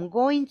I'm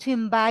going to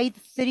invite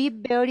 3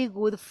 very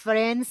good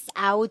friends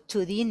out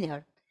to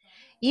dinner.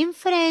 In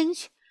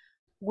French,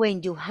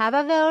 when you have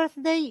a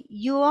birthday,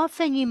 you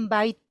often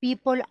invite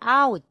people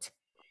out.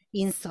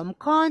 In some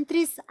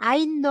countries,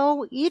 I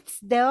know it's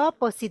the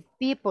opposite,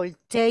 people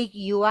take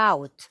you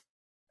out.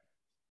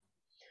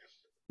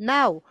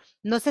 Now,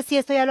 no sé si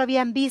esto ya lo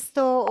habían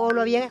visto o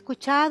lo habían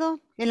escuchado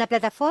en la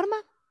plataforma.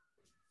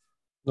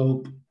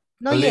 Nope.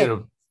 Not yet.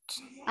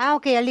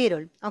 Okay, a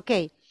little.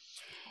 Okay.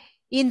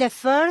 In the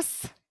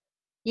first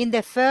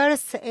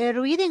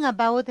reading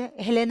about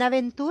Helena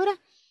Ventura,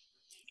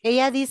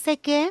 ella dice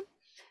que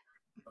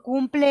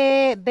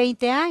cumple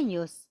 20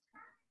 años,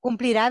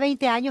 cumplirá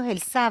 20 años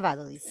el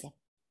sábado, dice,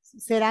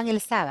 serán el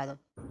sábado.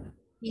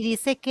 Y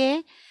dice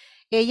que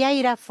ella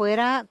irá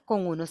afuera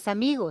con unos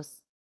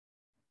amigos.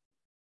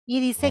 Y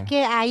dice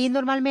que ahí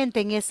normalmente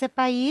en ese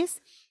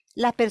país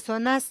las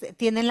personas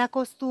tienen la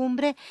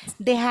costumbre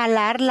de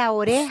jalar la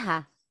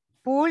oreja.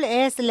 Pull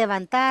es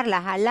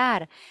levantarla,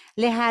 jalar.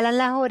 Le jalan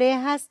las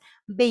orejas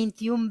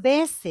 21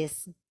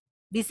 veces.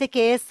 Dice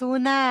que es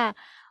un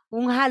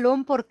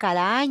jalón por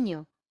cada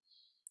año.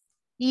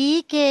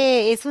 Y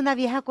que es una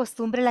vieja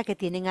costumbre la que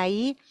tienen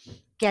ahí,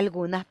 que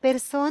algunas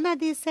personas,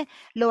 dice,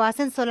 lo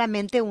hacen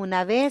solamente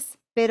una vez,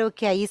 pero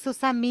que ahí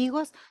sus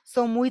amigos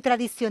son muy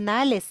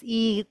tradicionales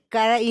y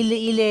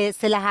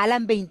se la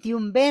jalan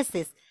 21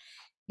 veces.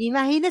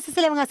 Imagínense,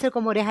 se le van a hacer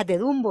como orejas de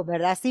Dumbo,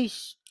 ¿verdad? Así,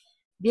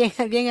 Bien,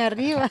 bien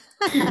arriba.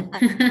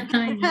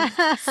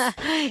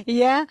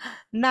 Yeah.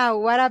 Now,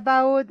 what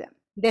about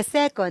the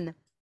second?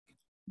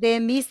 The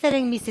Mr.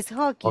 and Mrs.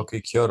 Hockey.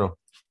 Okay, Kyoto.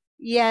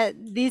 Yeah,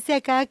 dice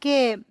acá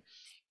que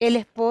el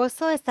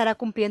esposo estará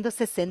cumpliendo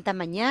 60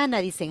 mañana,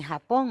 dice en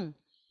Japón.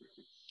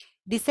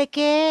 Dice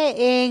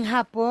que en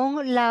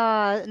Japón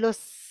los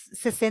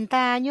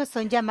 60 años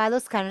son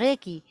llamados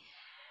kanreki.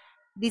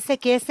 Dice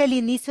que es el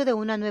inicio de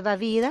una nueva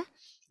vida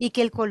y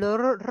que el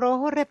color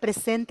rojo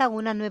representa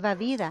una nueva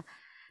vida.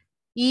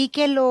 Y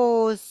que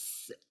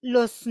los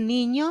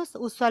niños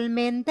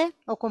usualmente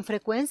o con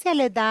frecuencia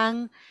le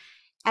dan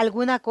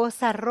alguna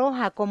cosa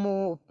roja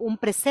como un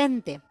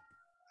presente,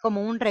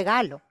 como un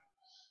regalo.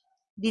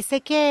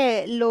 Dice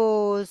que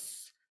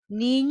los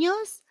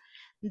niños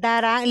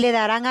le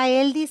darán a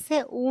él,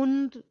 dice,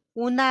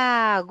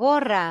 una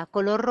gorra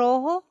color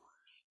rojo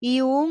y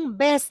un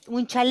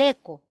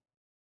chaleco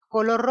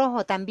color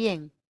rojo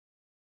también.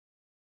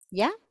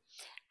 ¿Ya?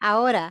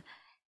 Ahora,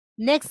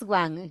 next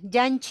one,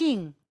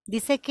 Yan-Chin.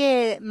 Dice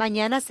que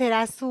mañana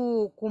será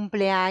su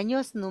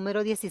cumpleaños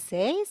número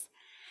 16,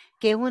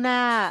 que es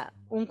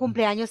un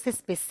cumpleaños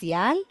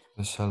especial.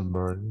 Special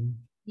birthday.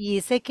 Y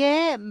dice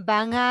que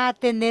van a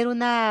tener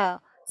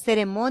una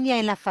ceremonia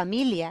en la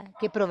familia,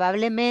 que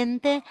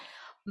probablemente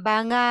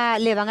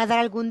le van a dar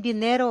algún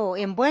dinero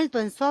envuelto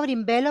en sobre.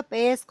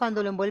 Envelope es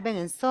cuando lo envuelven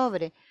en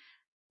sobre.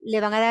 Le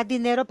van a dar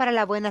dinero para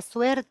la buena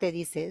suerte,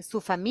 dice,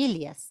 sus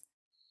familias.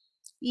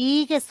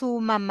 Y que su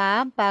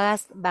mamá va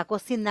a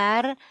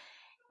cocinar,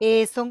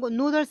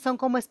 noodles son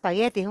como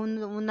espaguetis,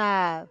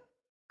 una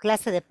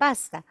clase de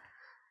pasta.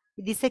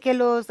 Dice que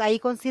ahí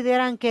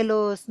consideran que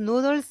los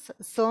noodles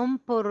son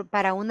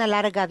para una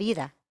larga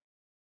vida.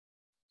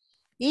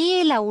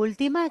 Y la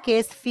última, que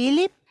es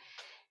Philip,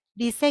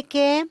 dice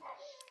que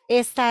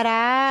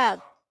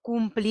estará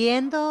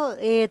cumpliendo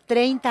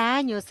 30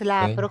 años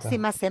la 30.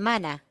 próxima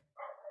semana.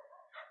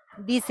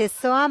 Dice,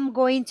 so I'm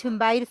going to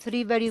invite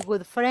 3 very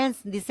good friends.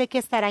 Dice que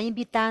estará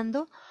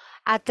invitando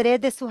a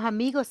 3 de sus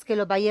amigos que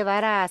los va a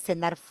llevar a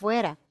cenar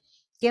fuera.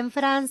 Que en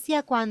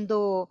Francia,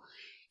 cuando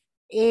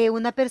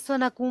una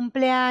persona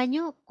cumple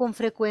año, con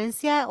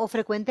frecuencia o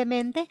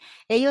frecuentemente,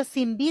 ellos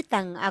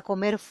invitan a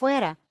comer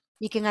fuera.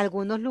 Y que en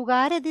algunos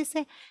lugares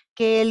dice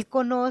que él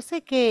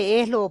conoce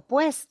que es lo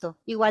opuesto,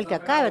 igual que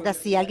acá, ¿verdad?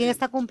 Si alguien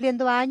está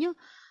cumpliendo años,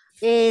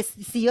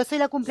 si yo soy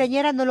la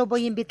cumpleañera, no los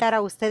voy a invitar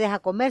a ustedes a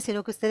comer,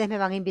 sino que ustedes me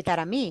van a invitar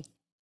a mí.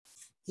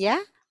 ¿Ya?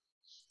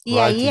 Y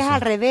Right, ahí es teacher.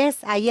 al revés.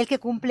 Ahí el que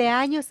cumple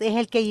años es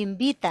el que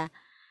invita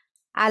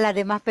a las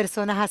demás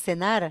personas a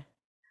cenar.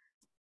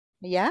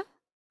 ¿Ya?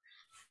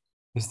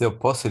 It's the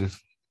opposite.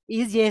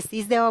 Yes,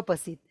 it's the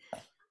opposite.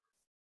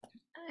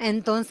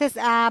 Entonces,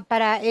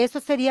 para eso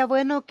sería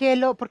bueno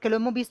porque lo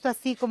hemos visto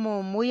así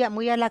como muy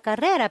a la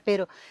carrera,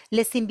 pero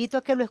les invito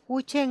a que lo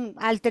escuchen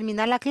al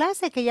terminar la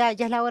clase, que ya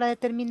es la hora de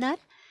terminar.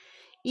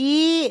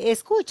 Y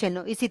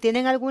escúchenlo. Y si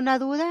tienen alguna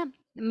duda,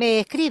 me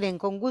escriben.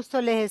 Con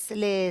gusto les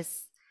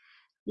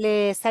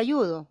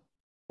ayudo.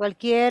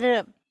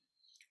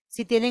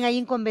 Si tienen ahí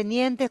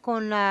inconvenientes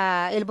con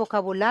el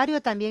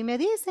vocabulario, también me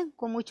dicen.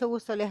 Con mucho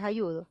gusto les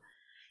ayudo.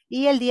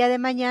 Y el día de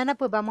mañana,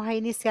 pues vamos a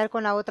iniciar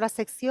con la otra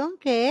sección,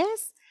 que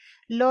es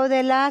lo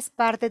de las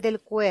partes del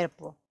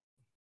cuerpo.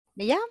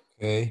 ¿Ya?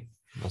 Okay,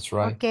 that's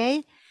right.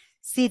 Ok.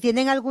 Si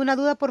tienen alguna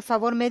duda, por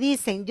favor me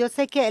dicen. Yo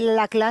sé que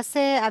la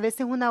clase a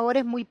veces 1 hora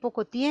es muy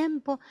poco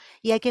tiempo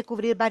y hay que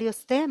cubrir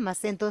varios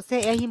temas.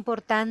 Entonces es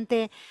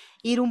importante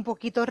ir un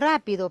poquito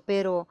rápido,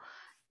 pero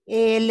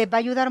les va a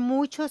ayudar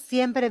mucho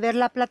siempre ver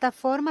la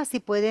plataforma. Si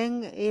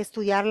pueden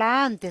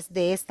estudiarla antes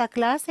de esta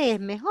clase es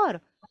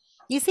mejor.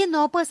 Y si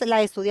no, pues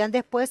la estudian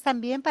después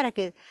también para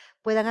que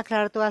puedan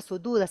aclarar todas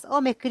sus dudas.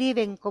 O me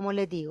escriben, como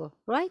les digo,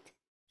 right?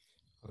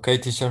 Okay,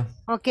 teacher.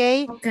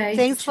 Okay. Okay,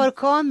 Thanks teacher. for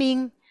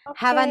coming.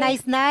 Have a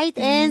nice night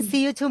and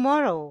see you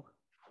tomorrow.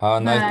 Have a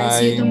nice Bye.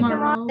 See you night.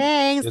 tomorrow.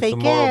 Thanks. See you Take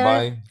tomorrow. care.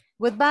 Bye.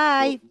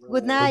 Goodbye.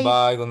 Good night.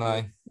 Goodbye. Good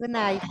night. Good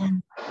night.